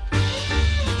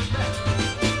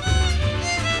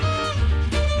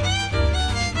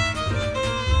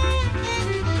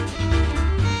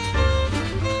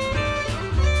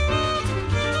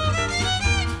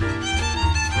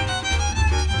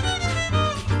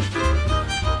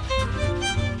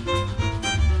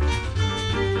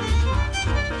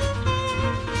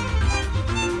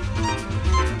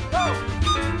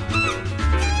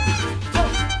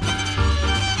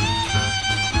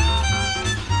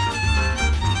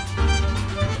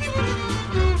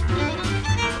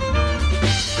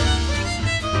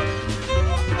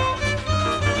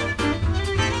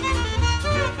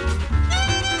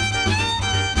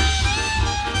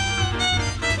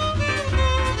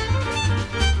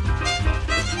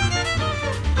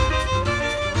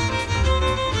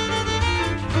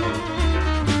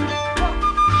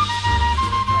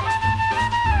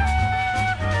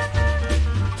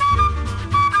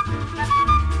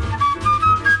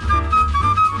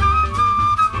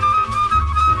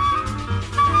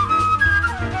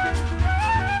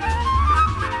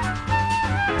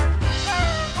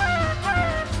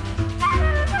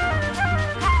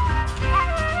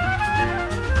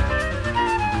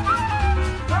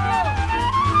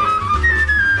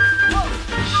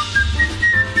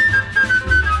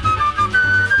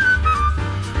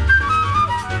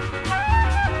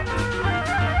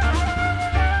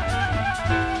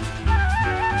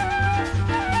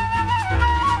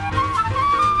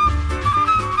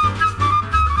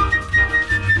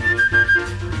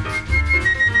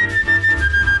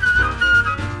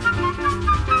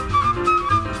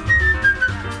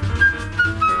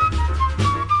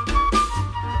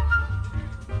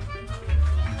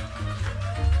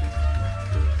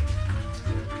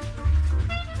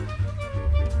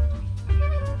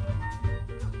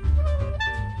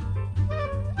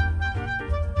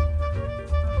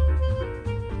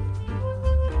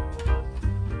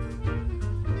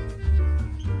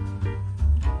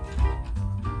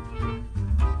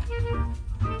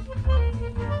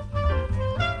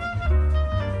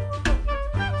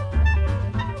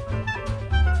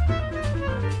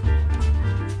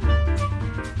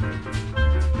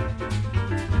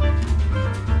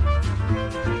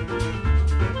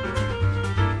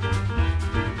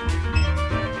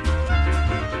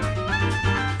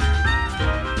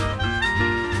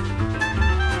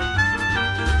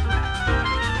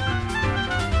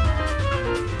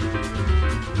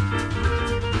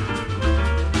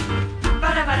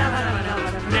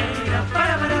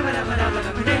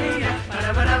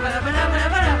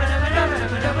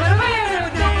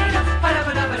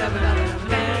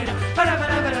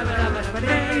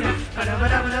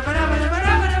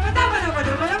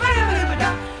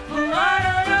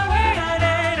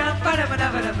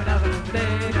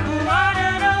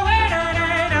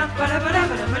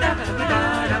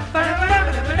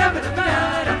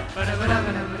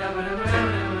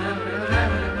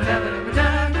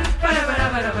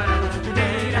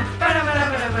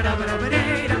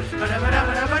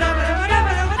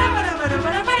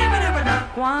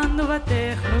 Quando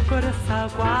bater no coração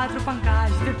 4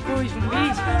 pancais depois um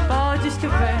bis, pode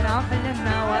escrever, não falha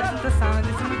não, a tentação de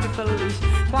ser muito feliz.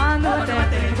 Quando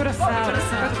bater no coração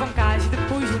 4 pancais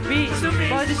depois um bis,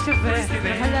 pode escrever,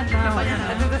 não falha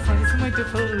não, a tentação de ser muito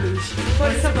feliz.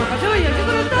 Por isso a boca do eu de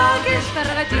crotoques,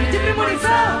 carregadinho de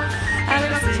premonição. Ela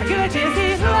não deixa que bate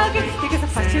esse logo e que se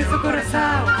afaste do seu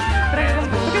coração. Prega com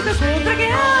pouco que tocou, pra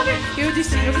quem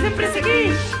destino que sempre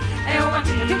seguis. É uma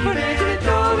tinha imponente de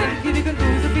Beethoven que de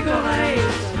cantuso ficou rei.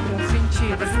 Pra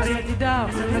sentir essa gratidão,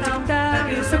 no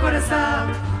tic-tac do seu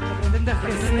coração. Aprendendo a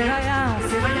respirar,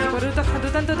 agora eu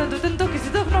tocando tanto que se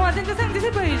tornou atento sem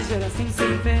esse país será assim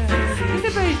sempre.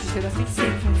 Esse país será assim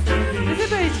sempre. Esse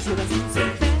país será assim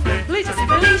sempre. Feliz assim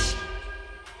feliz.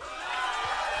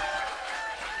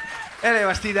 Ele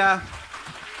Bastida,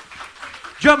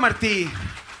 Joan Martí,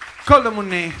 Coldo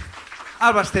Monner,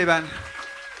 Alba Esteban,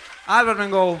 Albert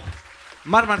Mengou,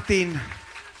 Marc Martín,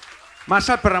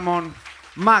 Marçal Perramon,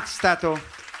 Max Tato,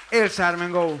 Elsa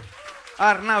Armengou,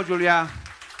 Arnau Julià,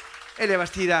 Ele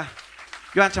Bastida,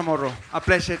 Joan Chamorro. A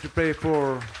pleasure to play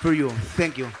for you.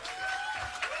 Thank you.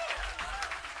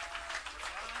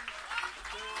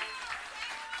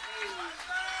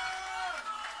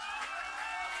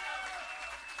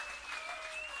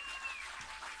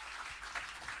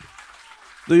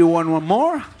 Do you want one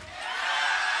more?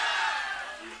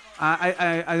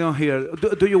 I don't hear.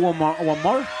 Do you want more? One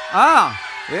more? Ah,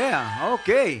 yeah.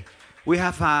 Okay. We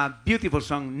have a beautiful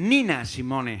song, Nina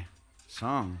Simone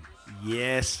song.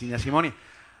 Yes, Nina Simone,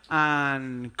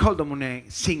 and Coldo Monner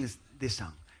sings this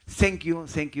song. Thank you,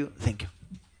 thank you, thank you.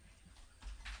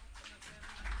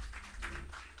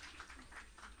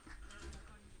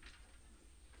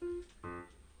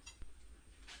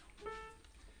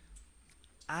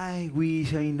 I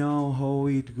wish I know how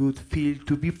it would feel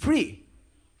to be free.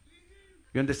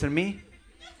 You understand me?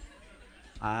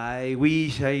 I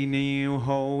wish I knew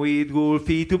how it would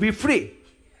feel to be free.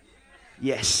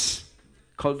 Yes,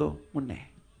 Coldo Monner.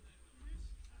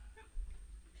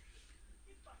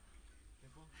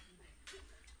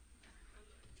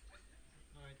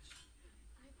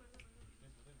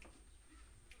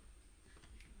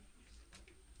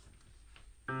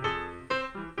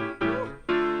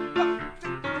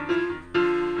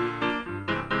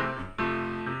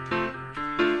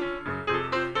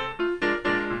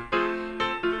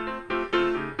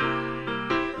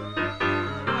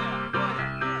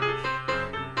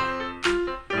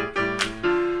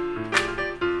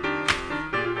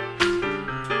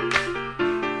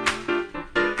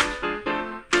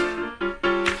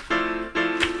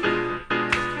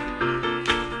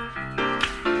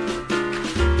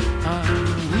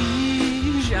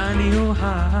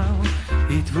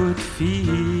 It would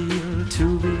feel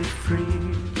to be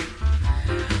free.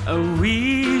 I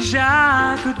wish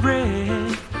I could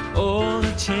break all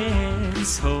the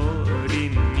chains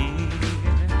holding me.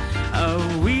 I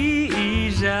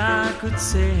wish I could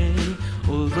say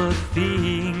all the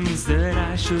things that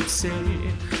I should say.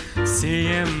 Say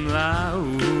them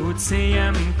loud, say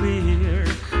them clear,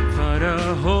 for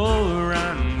the whole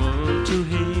round world to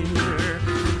hear.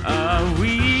 I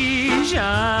wish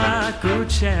I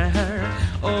could share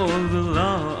all the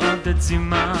love that's in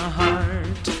my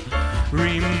heart.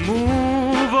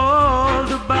 Remove all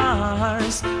the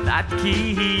bars that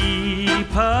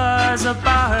keep us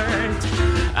apart.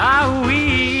 I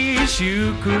wish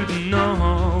you could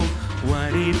know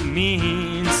what it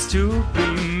means to be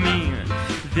me.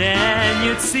 Then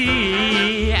you'd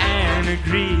see and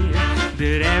agree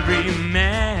that every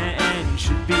man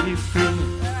should be free.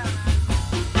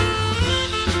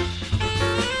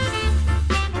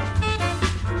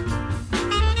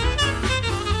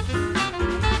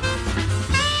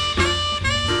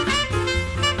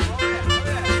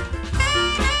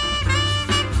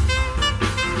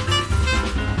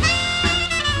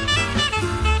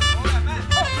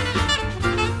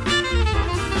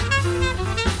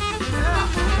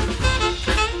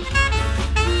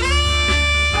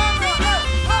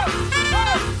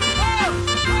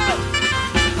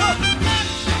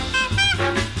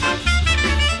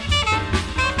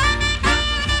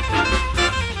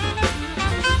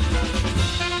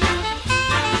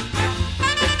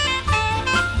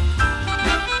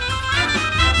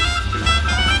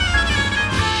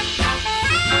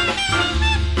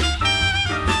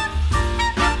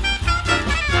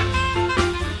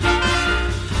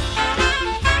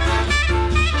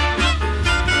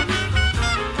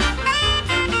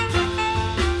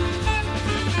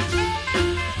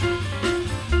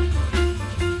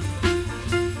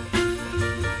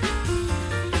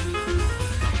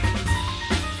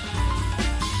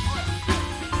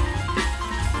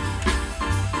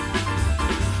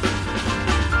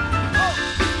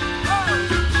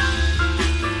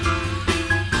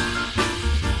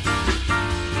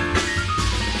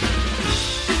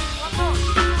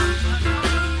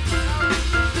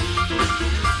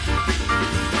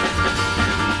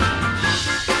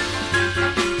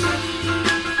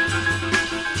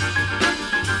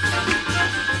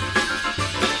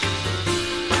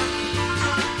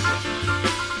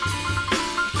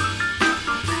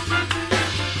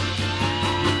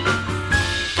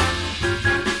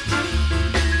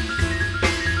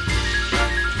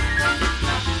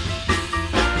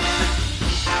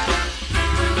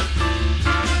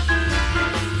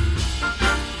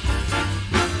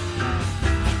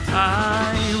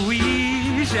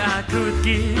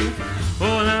 give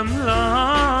all I'm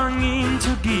longing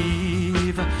to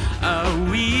give. I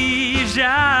wish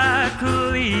I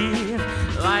could live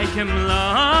like I'm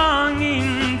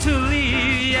longing to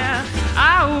live. Yeah,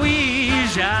 I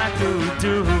wish I could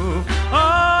do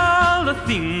all the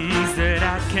things that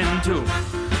I can do.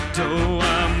 Though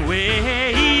I'm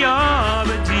way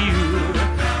overdue,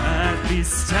 I'd be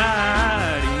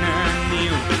starting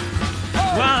anew.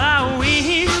 Well, I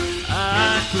wish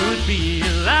I could be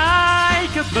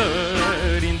like a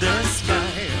bird in the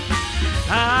sky.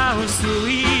 How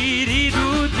sweet it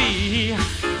would be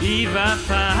if I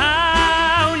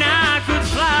found I could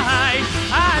fly.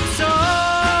 I'd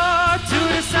soar to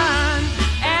the sun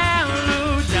and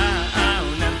look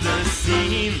down at the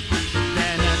sea.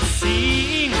 Then I'd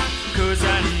sing, 'cause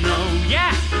I know,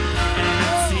 yeah. And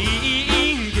I'd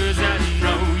sing, 'cause I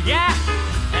know, yeah.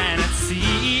 And I'd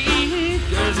sing,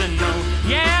 'cause I know,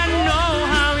 yeah. I know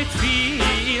how it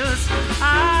feels.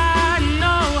 I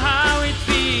know how it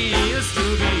feels to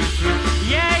be free.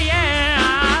 Yeah, yeah,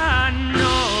 I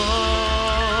know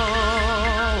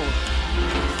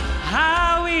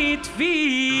how it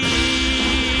feels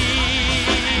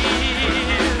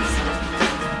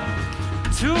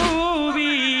to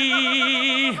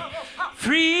be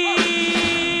free.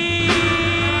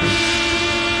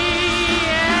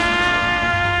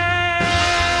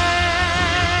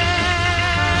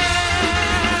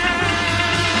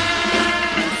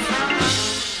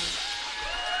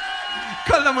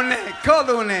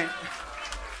 Kolumne.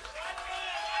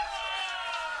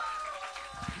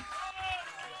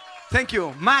 Thank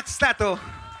you. Max Tato,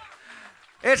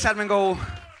 Elsa Armengou,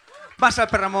 Basal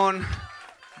Perramon,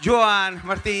 Joan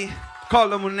Martí,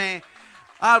 Kolumne,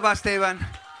 Alba Esteban,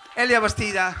 Elia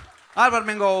Bastida, Alba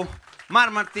Armengou,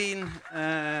 Marc Martín,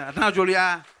 Arnau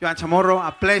Julià, Joan Chamorro.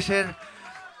 A pleasure.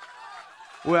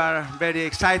 We are very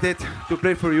excited to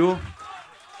play for you.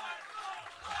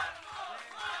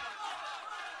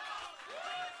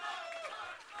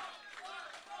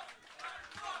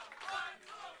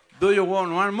 Do you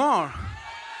want one more?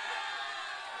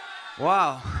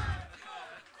 Wow.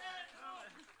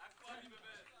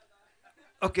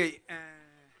 Okay.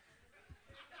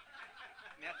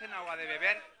 ¿Me hacen agua de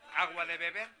beber? ¿Agua de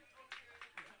beber?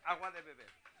 Agua de beber.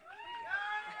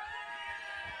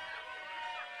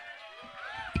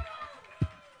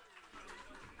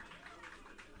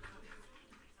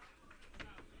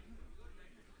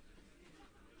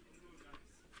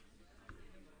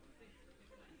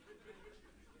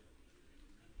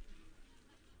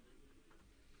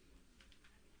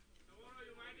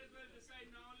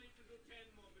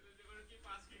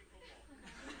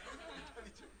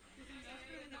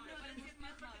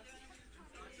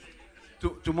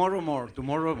 Tomorrow more.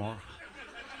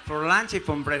 For lunch and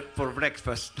for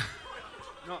breakfast.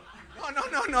 No.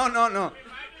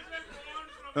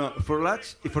 No, for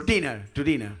lunch, for dinner, to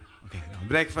dinner. Okay, no,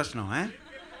 breakfast no, eh?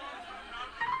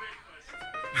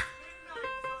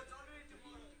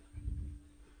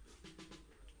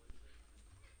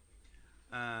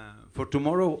 For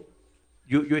tomorrow,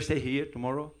 you stay here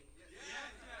tomorrow?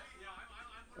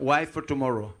 Why for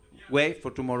tomorrow? Wait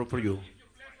for tomorrow for you.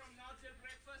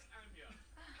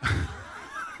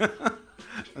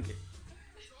 Okay.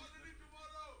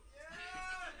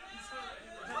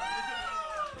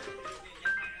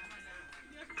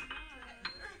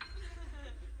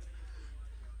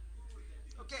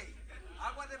 Okay,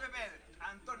 agua de beber,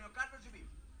 Antonio Carlos Jubim.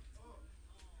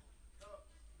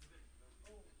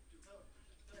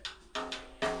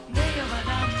 Deyo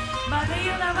badam,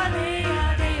 badeyo la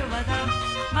badeya, deyo badam,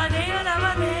 badeyo la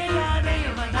badeya,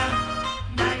 deyo badam,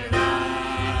 dayo da,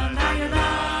 dayo da.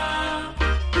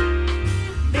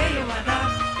 Deyo badam,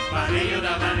 Badeyo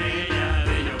da badeya,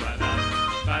 deyo badam.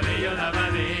 Badeyo da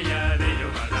badeya, deyo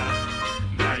badam.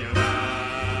 Dayo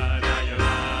da, dayo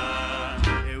da.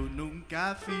 Eu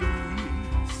nunca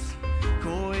fiz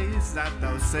coisa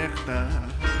tão certa.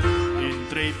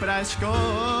 Entrei pra escola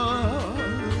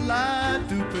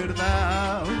do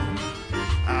perdão.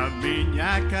 A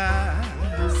minha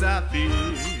casa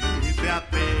vive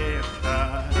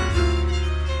aberta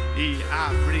e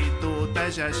abre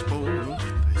todas as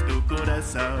portas do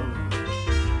coração.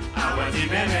 Água de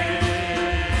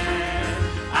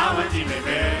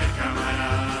beber,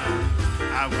 camarada.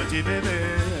 Água de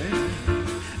beber,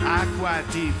 água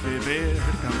de beber,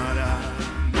 camarada.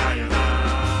 Dayo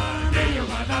da, deyo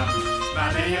badam.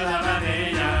 Badeyo da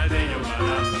badeya, deyo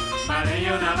badam.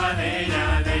 Badeyo da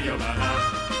badeya, deyo badam.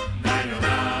 Dayo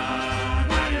da,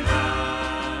 dayo da.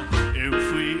 Eu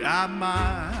fui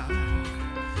amar,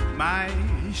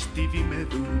 mas tive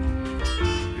medo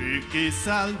e quis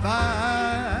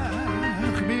salvar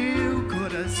meu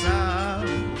coração.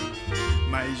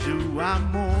 faz o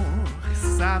amor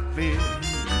saber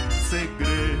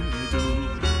segredo.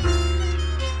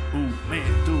 O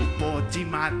medo pode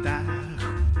matar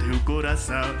teu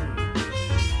coração.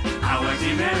 Água de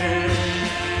beber,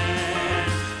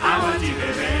 água de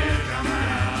beber,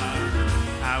 camarada.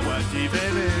 Água de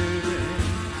beber,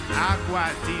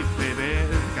 água de beber,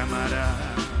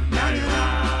 camarada.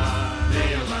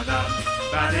 Deio badá,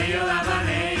 badeio da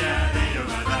vaneia, deio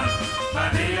badá,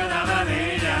 badeio da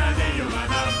vaneia, deio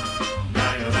badá,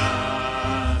 daio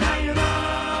da, daio da.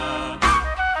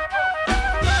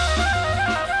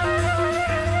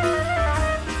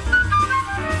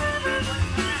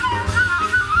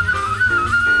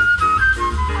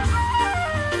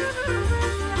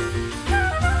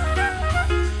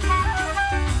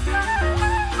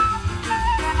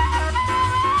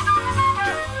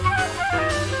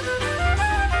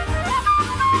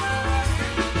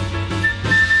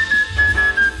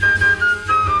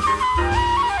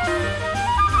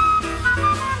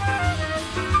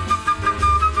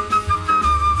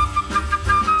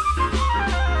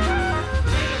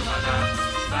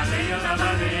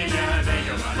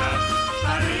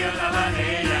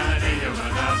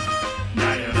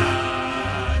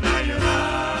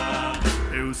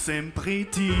 Eu sempre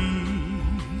tive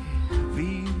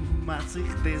uma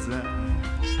certeza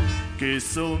que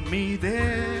só me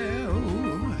deu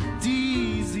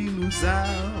desilusão,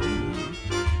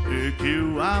 e que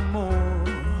o amor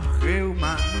é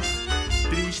uma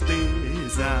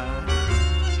tristeza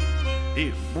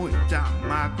e muita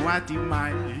mágoa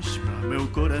demais para meu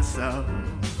coração.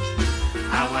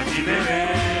 Água de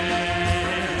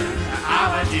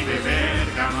beber,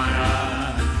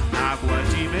 camarada. Água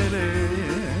de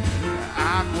beber,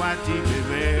 água de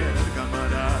beber,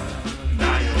 camarada.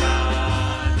 Daio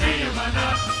lá, deio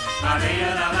badá,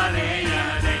 badeia da vaneia,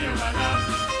 deio badá,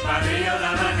 badeia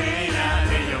da vaneia,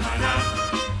 deio badá.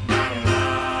 Daio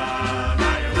lá,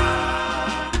 daio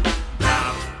lá,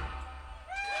 daio.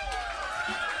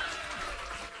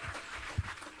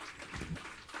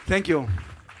 Thank you.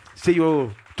 See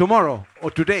you tomorrow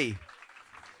or today.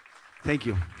 Thank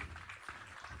you.